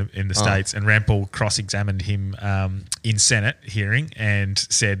senator in the States, and Rand Paul cross-examined him in Senate hearing and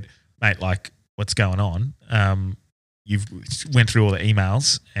said, mate, what's going on? You've went through all the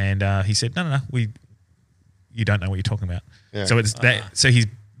emails, and he said, no, you don't know what you're talking about. Yeah. So it's that. So he's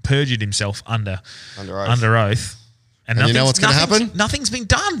perjured himself under oath. And you know what's going to happen? Nothing's been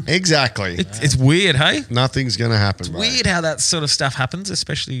done. Exactly. It's weird, hey? Nothing's going to happen, bro. Weird how that sort of stuff happens,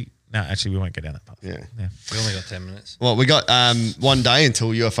 especially. No, actually, we won't go down that path. Yeah. We only got 10 minutes. Well, we got 1 day until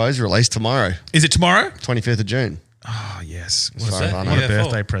UFOs release tomorrow, Is it tomorrow? 25th of June. Oh, yes. As far as I What know. a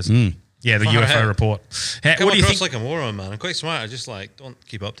birthday present. Yeah, the Far UFO ahead. report. Come What do you across think? like a moron, man. I'm quite smart. I just don't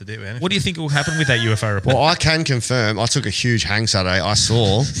keep up to date with anything. What do you think will happen with that UFO report? Well, I can confirm. I took a huge hang Saturday. I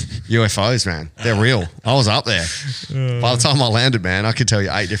saw UFOs, man. They're real. I was up there. By the time I landed, man, I could tell you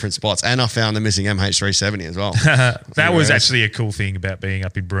 8 different spots. And I found the missing MH370 as well. That was actually a cool thing about being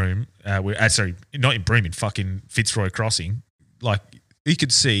up in Broome. Sorry, not in Broome, in fucking Fitzroy Crossing. You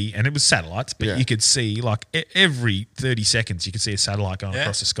could see, and it was satellites, but you could see every 30 seconds you could see a satellite going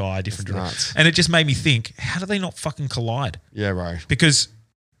across the sky, different directions. nuts. And it just made me think, how do they not fucking collide? Yeah, bro. Because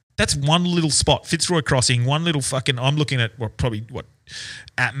that's one little spot, Fitzroy Crossing, one little fucking, I'm looking at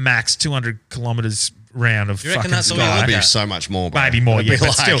at max 200 kilometres round of You reckon fucking that's all you sky. look That'd be at? so much more, bro. Maybe more, It'd yeah, be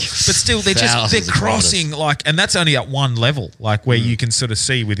but still, they're thousands of crossing and that's only at one level, where you can sort of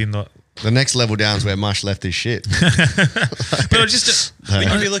see within the. The next level down is where Mush left his shit. But it just, But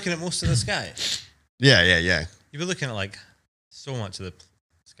you'd be looking at most of the sky. Yeah. You'd be looking at so much of the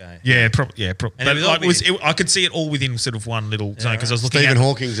sky. yeah, And but it was all I could see it all within sort of one little zone because I was looking Stephen at.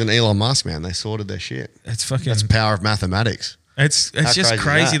 Hawking and Elon Musk, man, they sorted their shit. It's fucking. That's the power of mathematics. It's just crazy is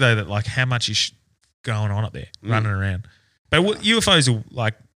crazy though that how much is going on up there, running around. But UFOs are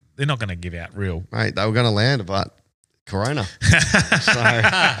they're not going to give out real. Mate, they were going to land, but Corona.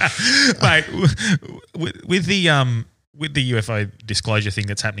 Mate, with the UFO disclosure thing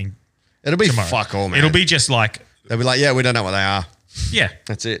that's happening It'll be tomorrow, fuck all, man. It'll be just They'll be like, yeah, we don't know what they are. yeah,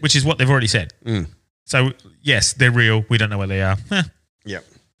 That's it. which is what they've already said. So yes, they're real. We don't know what they are. Yep.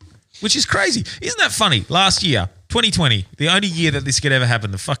 Which is crazy. Isn't that funny? Last year, 2020, the only year that this could ever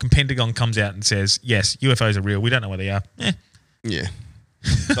happen, the fucking Pentagon comes out and says, yes, UFOs are real. We don't know what they are. Yeah.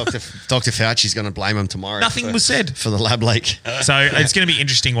 Dr. Fauci's going to blame him tomorrow. Nothing was said. For the lab leak. So it's going to be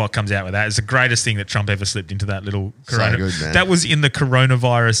interesting what comes out with that. It's the greatest thing that Trump ever slipped into that little corona. good, man. That was in the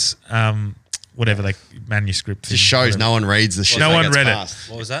coronavirus, whatever the manuscript. Just shows no one reads the shit. No that one gets read it. passed.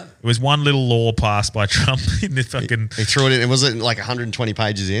 What was that? It was one little law passed by Trump in the fucking He threw it in. It was like 120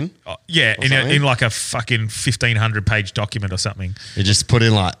 pages in. in something? like a fucking 1,500 page document or something. He just put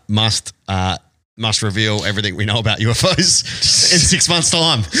in like must reveal everything we know about UFOs in 6 months'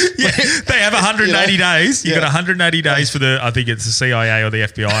 time. Yeah, they have 180 days. You Yeah. got 180 days for I think it's the CIA or the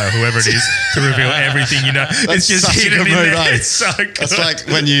FBI or whoever it is to reveal everything you know. It's just such a hidden good in move, there. eh? It's so good. It's like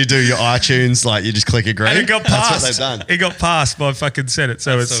when you do your iTunes, like you just click agree. And it got That's passed. what they've done. It got passed by fucking Senate.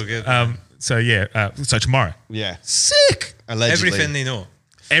 So That's it's so good. So yeah. So tomorrow. Yeah. Sick. Allegedly. Everything they know.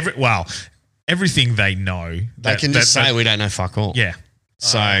 Everything they know. They can just say we don't know fuck all. Yeah.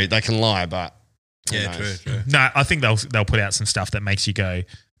 So they can lie, but who Yeah, knows? true. No, I think they'll put out some stuff that makes you go,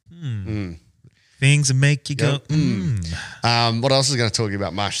 Things that make you go, What else is going to talk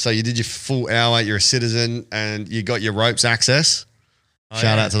about, Mush? So you did your full hour, you're a citizen, and you got your ropes access.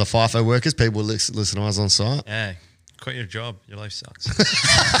 Shout out to the FIFO workers. People listen to us on site. Yeah. Quit your job. Your life sucks.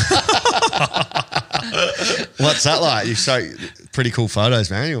 What's that like? You so pretty cool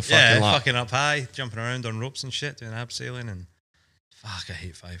photos, man. You're fucking Yeah, like fucking up high, jumping around on ropes and shit, doing abseiling and Fuck, I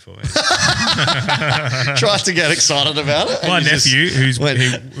hate FIFO. Tries to get excited about it. My and you nephew, just-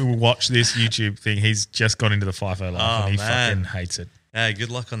 who watched this YouTube thing, he's just got into the FIFO life Oh, and he man. fucking hates it. Yeah, good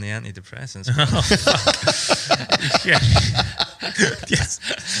luck on the antidepressants. Yeah. Yes.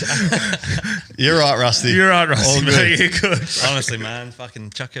 You're right, Rusty. You're right, Rusty. All mate. good. You're good. Honestly, man, fucking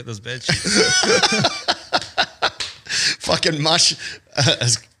chuck out those bed sheets. Fucking mush.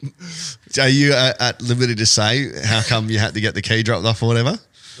 Are you at liberty to say how come you had to get the key dropped off or whatever?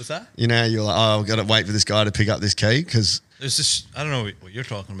 What's that? You know, you're like, oh, I've got to wait for this guy to pick up this key because There's this. I don't know what you're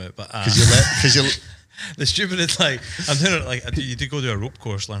talking about, but you're the stupid is like I'm doing it like you did go to a rope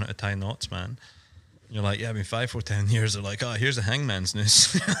course, learn how to tie knots, man. And you're like, yeah, I've been 5 for 10 years. They're like, oh, here's a hangman's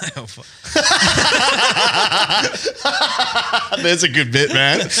noose. Oh, fuck. There's a good bit,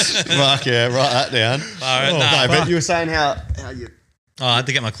 man. Fuck yeah, write that down. All right, Oh, nah, no, but you were saying how you. Oh, I had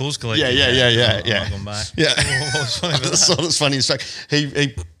to get my clothes collected. Yeah. I'm not going back. Yeah, What's funny about that's that? what's funny. It's like he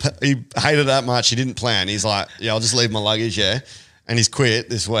hated it that much. He didn't plan. He's like, yeah, I'll just leave my luggage. Yeah, and he's quit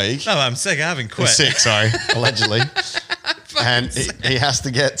this week. No, I'm sick. I haven't quit. Sick, sorry, allegedly. And he has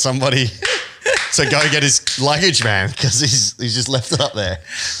to get somebody to go get his luggage, man, because he's just left it up there.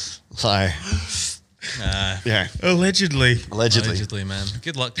 So yeah, Allegedly. Allegedly, man.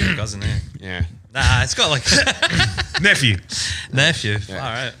 Good luck to your cousin, eh? yeah. Nah, it's got like Nephew. nephew. All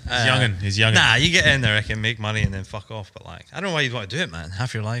right, He's youngin'. Nah, you get in there, I can make money and then fuck off. But like, I don't know why you'd want to do it, man.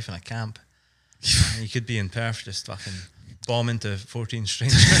 Half your life in a camp, you could be in Perth just fucking bomb into 14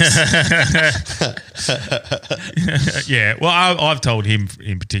 strangers. Yeah. Well, I've told him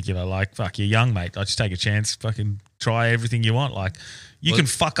in particular, like, fuck, you're young, mate. Like, just take a chance. Fucking try everything you want. Like, you can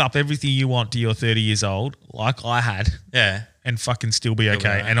fuck up everything you want till you're 30 years old, like I had, Yeah, and fucking still be be okay.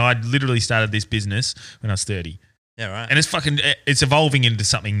 right. And I literally started this business when I was 30. yeah, right. And it's evolving into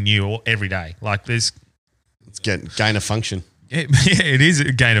something new every day. Like, there's, It's gain of function. it is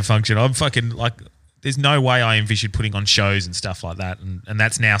a gain of function. I'm fucking like, there's no way I envisioned putting on shows and stuff like that. And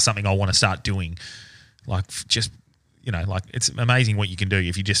that's now something I want to start doing. Like, just, you know, like, it's amazing what you can do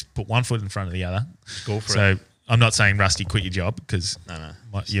if you just put one foot in front of the other. Go for So it. I'm not saying, Rusty, quit your job, because No.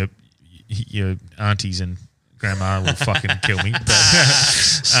 your aunties and grandma will fucking kill me.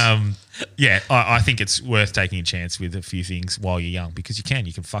 But yeah, I think it's worth taking a chance with a few things while you're young, because you can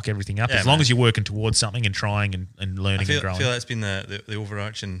fuck everything up Yeah, as long man. as you're working towards something and trying and learning I feel, and growing. I feel that's been the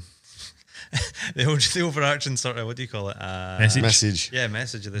overarching, the overarching sort of, what do you call it? Message. Yeah,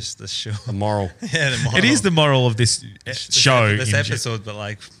 message of this show. A moral. Yeah, the moral. It is the moral of this show. This in episode, but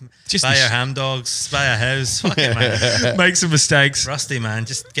like, Just buy the your sh- ham dogs, buy a house. Fuck it, man. Make some mistakes. Rusty, man,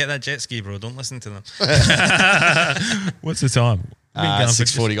 just get that jet ski, bro. Don't listen to them. What's the time? We've been going for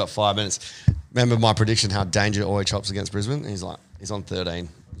 6:40, got 5 minutes. Remember my prediction how Danger always chops against Brisbane? He's on 13.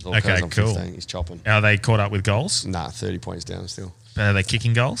 Zorko's Okay, on cool. 15. He's chopping. Are they caught up with goals? Nah, 30 points down still. Are they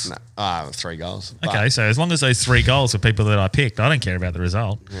kicking goals? Nah, 3 goals. But, Okay, so as long as those 3 goals are people that I picked, I don't care about the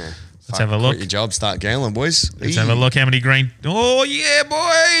result. yeah, Let's have a quit look. your job, start gambling, boys. Let's have a look how many green. Oh, yeah,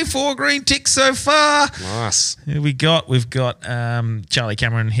 boy. 4 green ticks so far. Nice. Who we got? We've got Charlie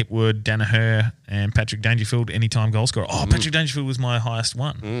Cameron, Hipwood, Danaher, and Patrick Dangerfield, anytime goal scorer. Oh, Patrick Dangerfield was my highest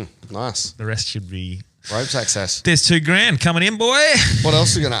one. Nice. The rest should be. Ropes access. There's $2,000 coming in, boy. What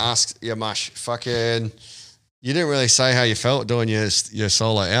else are you going to ask you, Mush? Fucking, you didn't really say how you felt doing your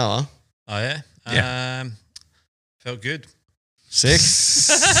solo hour. Oh yeah, Yeah. Felt good. Sick.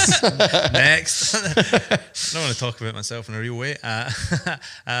 Next, I don't want to talk about myself in a real way.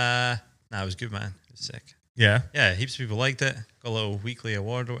 Nah, it was good, man. It was sick. Yeah. Yeah, heaps of people liked it. Got a little weekly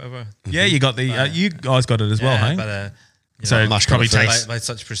award or whatever. Yeah, you got the. You guys got it as well, hey? But, you So know, it Mush probably got it takes. by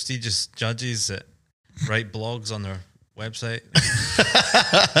such prestigious judges that write blogs on their website.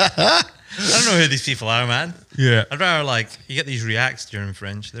 I don't know who these people are, man. Yeah. I'd rather like you get these reacts during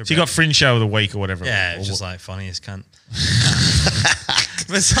Fringe. They're So you got Fringe Show of the Week or whatever. yeah, it's Or just like funniest cunt.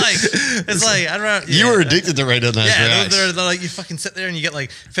 But it's like I'd rather You yeah, were addicted to reading those Yeah, reacts. they're like you fucking sit there and you get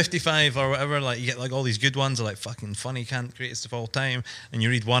like 55 or whatever. Like you get like all these good ones, are like fucking funny cunt, greatest of all time, and you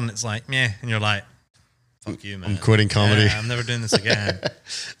read one, it's like meh, and you're like, fuck you, man. I'm quitting comedy. Yeah, I'm never doing this again.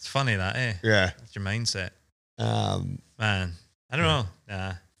 It's funny that, eh? Yeah. It's your mindset, Um, man. I don't know.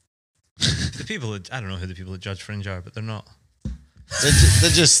 The people that I don't know who the people that judge Fringe are, but they're not. they're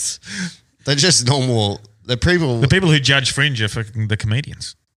just normal. They're people. The people who judge Fringe are fucking the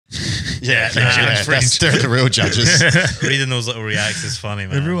comedians. Yeah, judge Fringe. they're the real judges. Reading those little reacts is funny,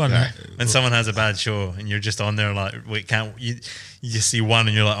 man. Everyone. When someone has a bad show and you're just on there like, wait, can't you? You just see one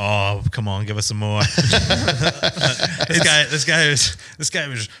and you're like, oh, come on, give us some more. This guy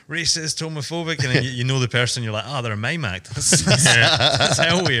was racist, homophobic, and then you know the person. You're like, oh, they're a mime act. That's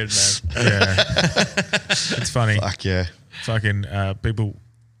hell weird, man. Yeah. It's funny. Fuck yeah. fucking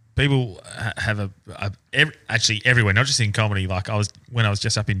people have actually everywhere, not just in comedy. Like when I was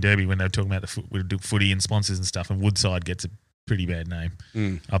just up in Derby when they were talking about we do footy and sponsors and stuff, and Woodside gets a pretty bad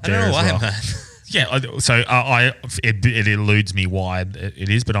name up there as well. Man. Yeah, so it eludes me why it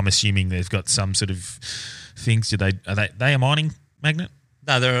is, but I'm assuming they've got some sort of things. Are they a mining magnet?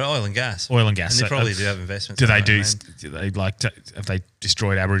 No, they're oil and gas. Oil and gas. And they probably do have investments. Do they have they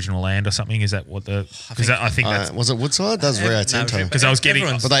destroyed Aboriginal land or something? Is that what because I think that's was it Woodside? That was Rio Tinto. because I was getting.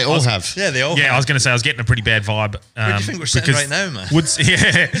 But they all have. Yeah, they all. Yeah, have. I was going to say I was getting a pretty bad vibe. Where do you think we're sitting right now, man?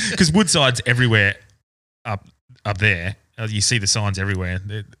 Because Woodside's everywhere up there. You see the signs everywhere.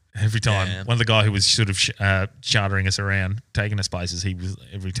 Every time. Yeah. One of the guy who was sort of chartering us around, taking us places, he was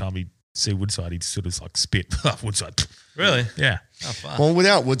every time he'd see Woodside, he'd sort of like spit. Woodside. Really? Yeah. Oh, fuck. Well,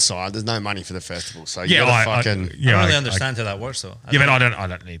 without Woodside, there's no money for the festival. So you Yeah, gotta I fucking I don't really understand how that works, though. But I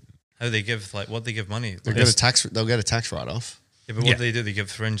don't need. how they give what they give money. they'll get a tax write off. Yeah, but what do? They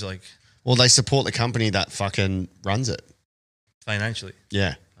give Fringe like Well, they support the company that fucking runs it. financially.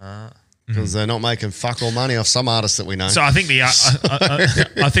 Yeah. Because they're not making fuck all money off some artists that we know. So I think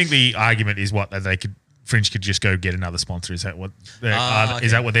I think the argument is that they could Fringe could just go get another sponsor. Is that what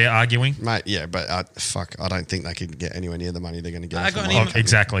is that what they're arguing? Mate, yeah, but I don't think they could get anywhere near the money they're going to get. I got an email.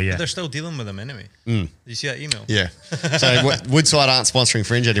 Exactly, yeah. But they're still dealing with them anyway. Did you see that email? Yeah. So Woodside aren't sponsoring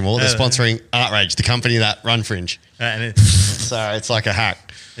Fringe anymore. They're sponsoring Outrage, the company that run Fringe. And So it's like a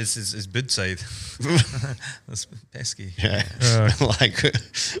hack. it's Boodside. That's pesky. Yeah. Like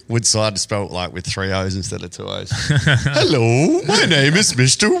Woodside spelled like with 3 O's instead of 2 O's. Hello, my name is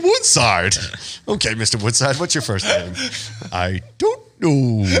Mr. Woodside. Okay, Mr. Woodside, what's your first name? I don't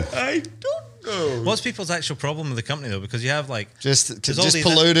know. What's people's actual problem with the company though? Because you have like Just all these-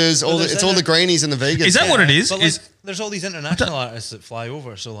 polluters, it's all the greenies and the vegans. Is that what it is? But like, there's all these international artists that fly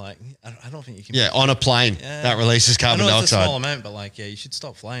over, so like I don't think you can. Yeah, on a plane that releases carbon I know it's a dioxide. small amount, but like you should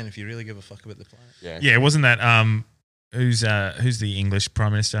stop flying if you really give a fuck about the planet. Yeah, wasn't that who's the English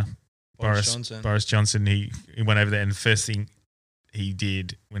Prime Minister? Boris Johnson. Boris Johnson. He went over there, and the first thing he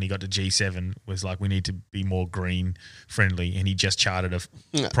did when he got to G7 was like, we need to be more green friendly, and he just chartered a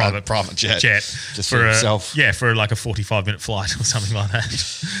private jet just for himself. For like a 45-minute flight or something like that.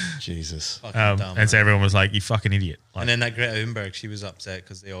 Jesus. Dumb, and so everyone was like, you fucking idiot. Like, and then that Greta Thunberg, she was upset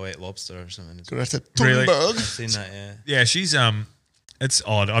because they all ate lobster or something. Greta Really? Thunberg. I've seen that, yeah. yeah, she's it's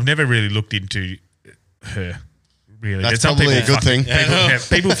odd. I've never really looked into her. Really, That's some probably a people good thing.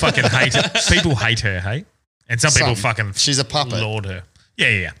 People fucking hate her. People hate her, hey? And some people fucking She's a puppet. lord her.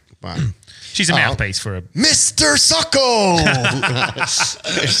 Yeah. Right. She's a mouthpiece for a... Mr. Socko.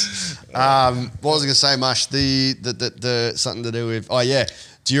 What was I going to say, Mush? The something to do with... Oh, yeah.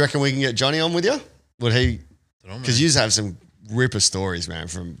 Do you reckon we can get Johnny on with you? Would he... Because you have some ripper stories, man,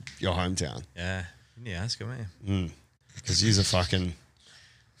 from your hometown. Yeah. Yeah, ask him, man. Because you're a fucking...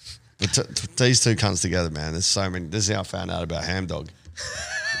 These two cunts together, man. There's so many... This is how I found out about Ham Dog.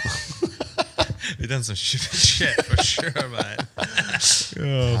 We've done some stupid shit for sure, man.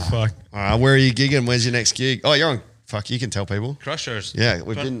 Oh, fuck. Where are you gigging? Where's your next gig? Oh, you're on... Fuck, you can tell people. Crushers. Yeah,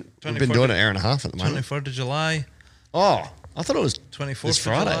 we've been doing it an hour and a half at the moment. 24th of July. Oh, I thought it was 24th this of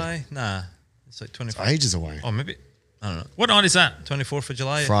Friday. July. Nah. It's like 24th. Ages away. Oh, maybe. I don't know. What night is that? 24th of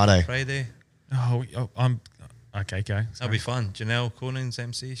July. Friday. Oh, I'm... Okay. That'll be fun. Janelle Conan's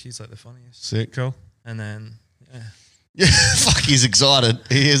MC. She's like the funniest. Sick. Cool. And then, yeah. Yeah, fuck, he's excited.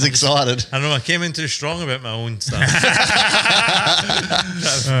 He is excited. I don't know. I came in too strong about my own stuff.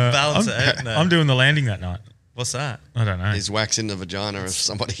 Balance it out now. I'm doing the landing that night. What's that? I don't know. He's waxing the vagina of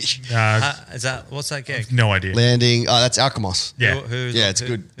somebody. Is that what's that gig? No idea. Landing. Oh, that's Alchemos. Yeah. It's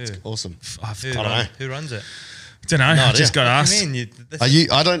good. Who? It's awesome. I don't know. Who runs it? don't know. I just got asked. I mean, Are you?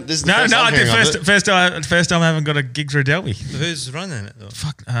 I don't. This is the No, first I I'm did hearing of it. first time I haven't got a gig through Delby. Who's running it though?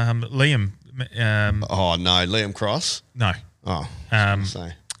 Fuck, Liam. Oh no, Liam Cross. No, Oh, so.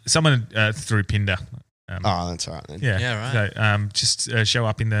 someone through Pinder. Oh, that's all right then. Yeah, right. So, just show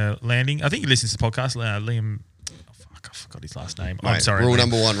up in the landing. I think he listens to the podcast. Liam. Oh, fuck, I forgot his last name. I'm Mate, sorry. Rule Liam.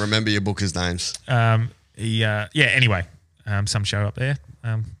 number 1: remember your bookers' names. Anyway, some show up there.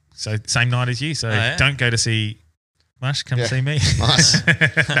 So same night as you. So don't go to see Mush. Come see me. Nice.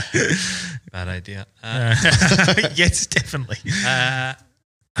 Bad idea. Yes, definitely.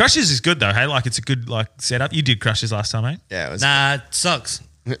 Crushers is good though. Hey, like it's a good setup. You did Crushers last time, eh? Yeah, it was. Nah, it sucks.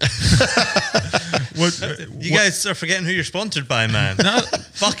 What, You guys are forgetting who you're sponsored by, man. No,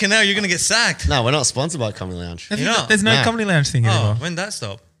 Fucking hell, you're gonna get sacked. No, we're not sponsored by Comedy Lounge. You know? there's no Nah. comedy lounge thing Oh, anymore. when did that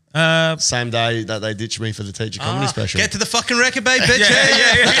stop? Same day that they ditched me for the teacher comedy special. Get to the fucking record, babe, bitch.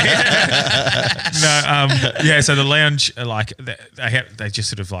 So the lounge, like they just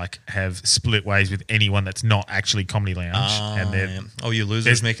sort of like have split ways with anyone that's not actually Comedy Lounge, and they're you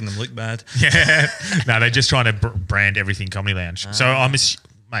losers making them look bad. Yeah, no, they're just trying to brand everything Comedy Lounge. So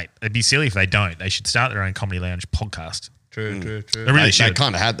mate, it'd be silly if they don't. They should start their own Comedy Lounge podcast. True. They really should. They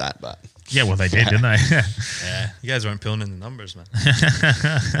kind of had that, but yeah, well, they did, didn't they? Yeah, you guys weren't pulling in the numbers, man.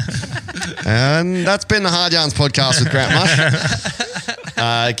 And that's been the Hard Yarns podcast with Grant Mush.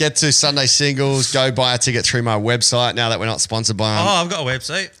 Get to Sunday Singles. Go buy a ticket through my website now that we're not sponsored by them. I've got a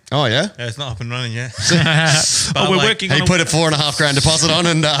website. Oh, yeah? Yeah, it's not up and running yet. We're working on He put a $4,500 deposit on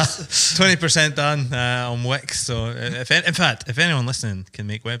and 20% done on Wix. So if anyone listening can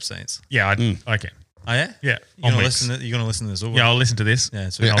make websites. Yeah, I can. Oh, yeah? Yeah. You're going to listen to this over? Yeah, I'll listen to this. Yeah,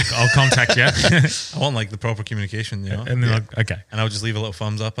 so I'll contact you. I want like the proper communication, you know? And then okay. And I'll just leave a little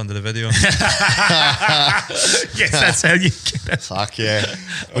thumbs up under the video. Yes, that's how you get it. fuck yeah.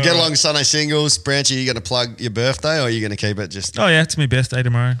 We'll get along Sunday Singles. Branch, are you going to plug your birthday or are you going to keep it just... Oh, yeah, it's my birthday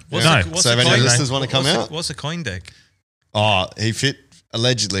tomorrow. So if any listeners want to come out? What's a coin deck? Oh, he fit,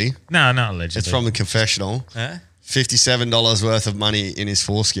 allegedly. No, not allegedly. It's from the confessional. $57 worth of money in his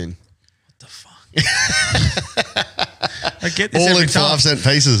foreskin. I get this all every in time. 5-cent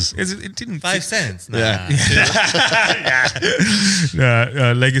pieces. It didn't 5 cents? Nah.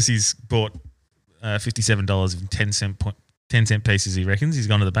 Yeah. Legacy's bought $57 in 10-cent pieces. He reckons he's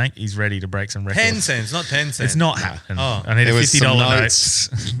gone to the bank. He's ready to break some records. 10 cents, not 10 cents. It's not happening. Oh. I need There a was $50 some note. notes.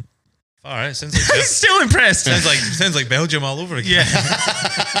 All right, sounds like Still impressed. sounds like Belgium all over again.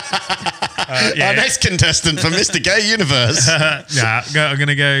 Our next contestant for Mr. Gay Universe. I'm going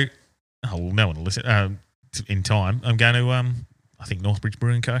to go. Oh, well, no one will listen. In time, I'm going to, I think, Northbridge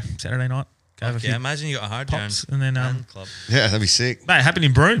Brewing Co. Saturday night. Go have a few Imagine you got a Hard pops Yarns and then club. Yeah, that'd be sick. Mate, it happened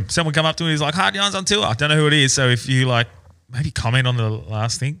in Broome. Someone come up to me, he's like, Hard Yarns on tour. I don't know who it is. So if you like, maybe comment on the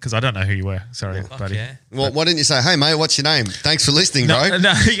last thing because I don't know who you were. Sorry, buddy. Yeah. Well, why didn't you say, hey, mate, what's your name? Thanks for listening, bro.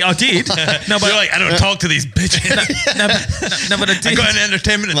 No, I did. No, but You're like, I don't talk to these bitches. no, but I did. I got an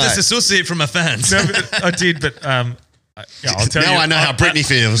entertainment Mate. disassociate from my fans. No, but I did, but I'll tell Now you. I know how Brittany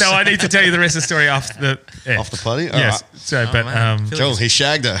feels. No, I need to tell you the rest of the story after the Off the potty? All Yes. right. So, but man. Cool, he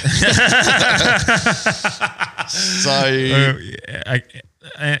shagged her. So,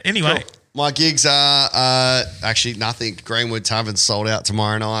 anyway. cool. My gigs are actually nothing. Greenwood Tavern sold out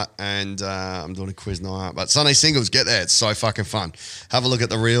tomorrow night, and I'm doing a quiz night. But Sunday Singles, get there. It's so fucking fun. Have a look at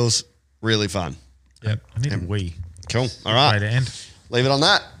the reels. Really fun. Yep. I need a wee. Cool. All right. Way to end. Leave it on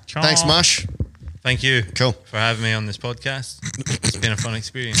that. Ciao. Thanks, Mush. Thank you. Cool. For having me on this podcast. It's been a fun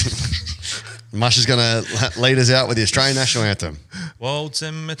experience. Mush is going to lead us out with the Australian National Anthem. Waltz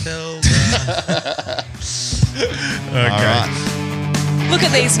and Matilda. Okay. All right. Look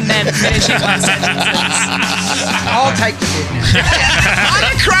at these men finishing my sentences. I'll take the bid now. I'm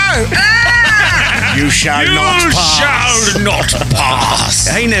a crow! You shall not pass. not pass.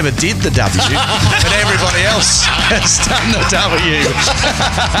 He never did the W, but everybody else has done the W.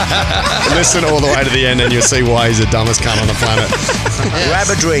 Listen all the way to the end and you'll see why he's the dumbest cunt on the planet. Grab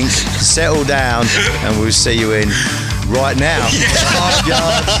a drink, settle down, and we'll see you in right now. Hard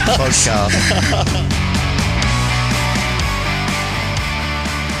Yards Podcast.